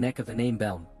grabbed the neck of the name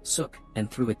Belm Suk and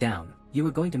threw it down. You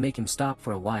were going to make him stop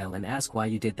for a while and ask why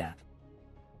you did that.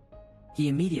 He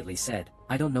immediately said,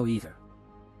 I don't know either.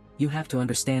 You have to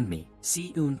understand me.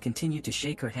 Si Eun continued to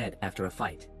shake her head after a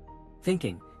fight.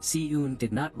 Thinking, Si Eun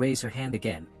did not raise her hand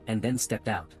again, and then stepped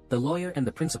out. The lawyer and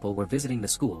the principal were visiting the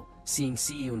school, seeing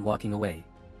Si Eun walking away.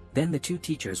 Then the two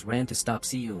teachers ran to stop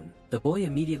Si Eun. The boy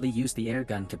immediately used the air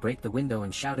gun to break the window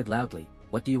and shouted loudly,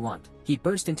 what do you want? He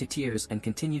burst into tears and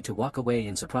continued to walk away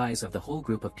in surprise of the whole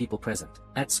group of people present.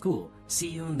 At school,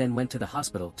 Si Eun then went to the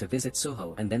hospital to visit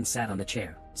Soho and then sat on the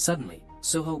chair. Suddenly,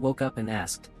 Soho woke up and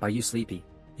asked, are you sleepy?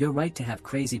 You're right to have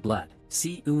crazy blood.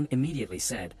 Si Eun immediately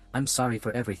said, I'm sorry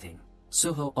for everything.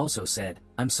 Soho also said,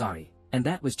 I'm sorry. And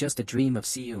that was just a dream of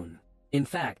Si Eun. In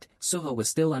fact, Soho was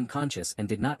still unconscious and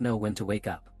did not know when to wake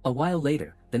up. A while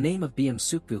later, the name of Biem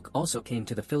Sukguk also came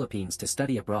to the Philippines to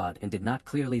study abroad and did not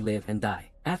clearly live and die.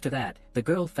 After that, the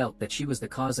girl felt that she was the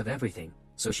cause of everything,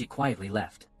 so she quietly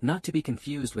left. Not to be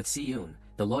confused with Si Eun,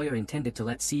 the lawyer intended to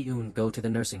let Si Eun go to the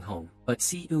nursing home, but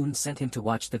Si Eun sent him to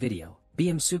watch the video.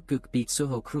 Biem Sukguk beat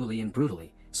Soho cruelly and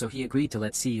brutally, so he agreed to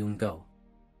let Si Eun go.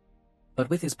 But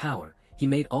with his power, he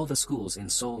made all the schools in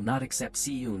Seoul not accept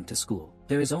Si Eun to school.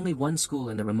 There is only one school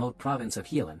in the remote province of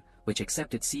Heilongjiang, which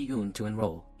accepted Si Eun to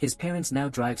enroll. His parents now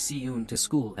drive Si Eun to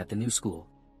school at the new school.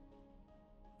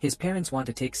 His parents want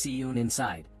to take Si Eun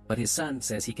inside, but his son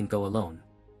says he can go alone.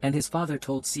 And his father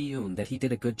told Si Eun that he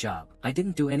did a good job. "I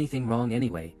didn't do anything wrong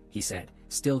anyway," he said,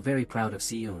 still very proud of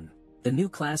Si Eun. The new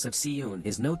class of Si Eun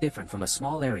is no different from a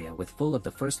small area with full of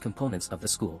the first components of the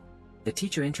school. The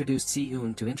teacher introduced Si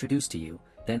Eun to introduce to you,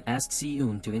 then asked Si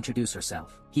Eun to introduce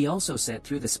herself. He also said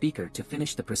through the speaker to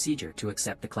finish the procedure to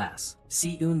accept the class.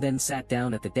 Si Eun then sat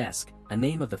down at the desk. A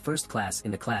name of the first class in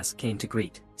the class came to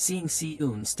greet. Seeing Si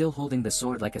Eun still holding the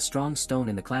sword like a strong stone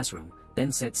in the classroom,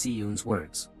 then said Si Eun's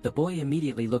words. The boy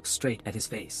immediately looked straight at his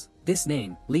face. This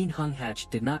name, Lin Hung Hach,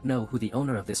 did not know who the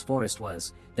owner of this forest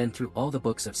was, then threw all the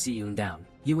books of Si Eun down.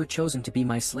 "You were chosen to be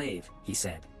my slave," he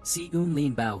said. Si Eun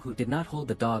Lin Bao, who did not hold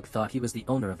the dog, thought he was the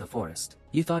owner of the forest.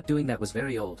 "You thought doing that was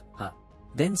very old, huh?"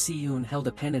 Then Si Eun held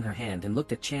a pen in her hand and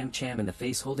looked at Cham Cham in the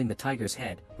face holding the tiger's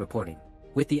head, reporting.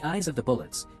 With the eyes of the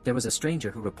bullets, there was a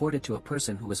stranger who reported to a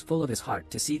person who was full of his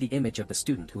heart to see the image of the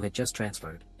student who had just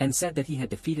transferred, and said that he had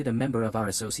defeated a member of our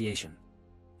association.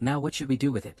 Now what should we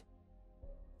do with it?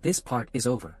 This part is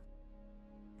over.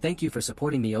 Thank you for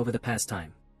supporting me over the past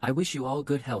time. I wish you all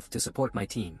good health to support my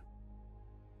team.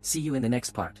 See you in the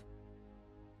next part.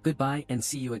 Goodbye and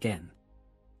see you again.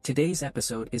 Today's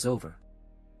episode is over.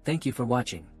 Thank you for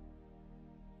watching.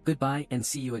 Goodbye and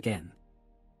see you again.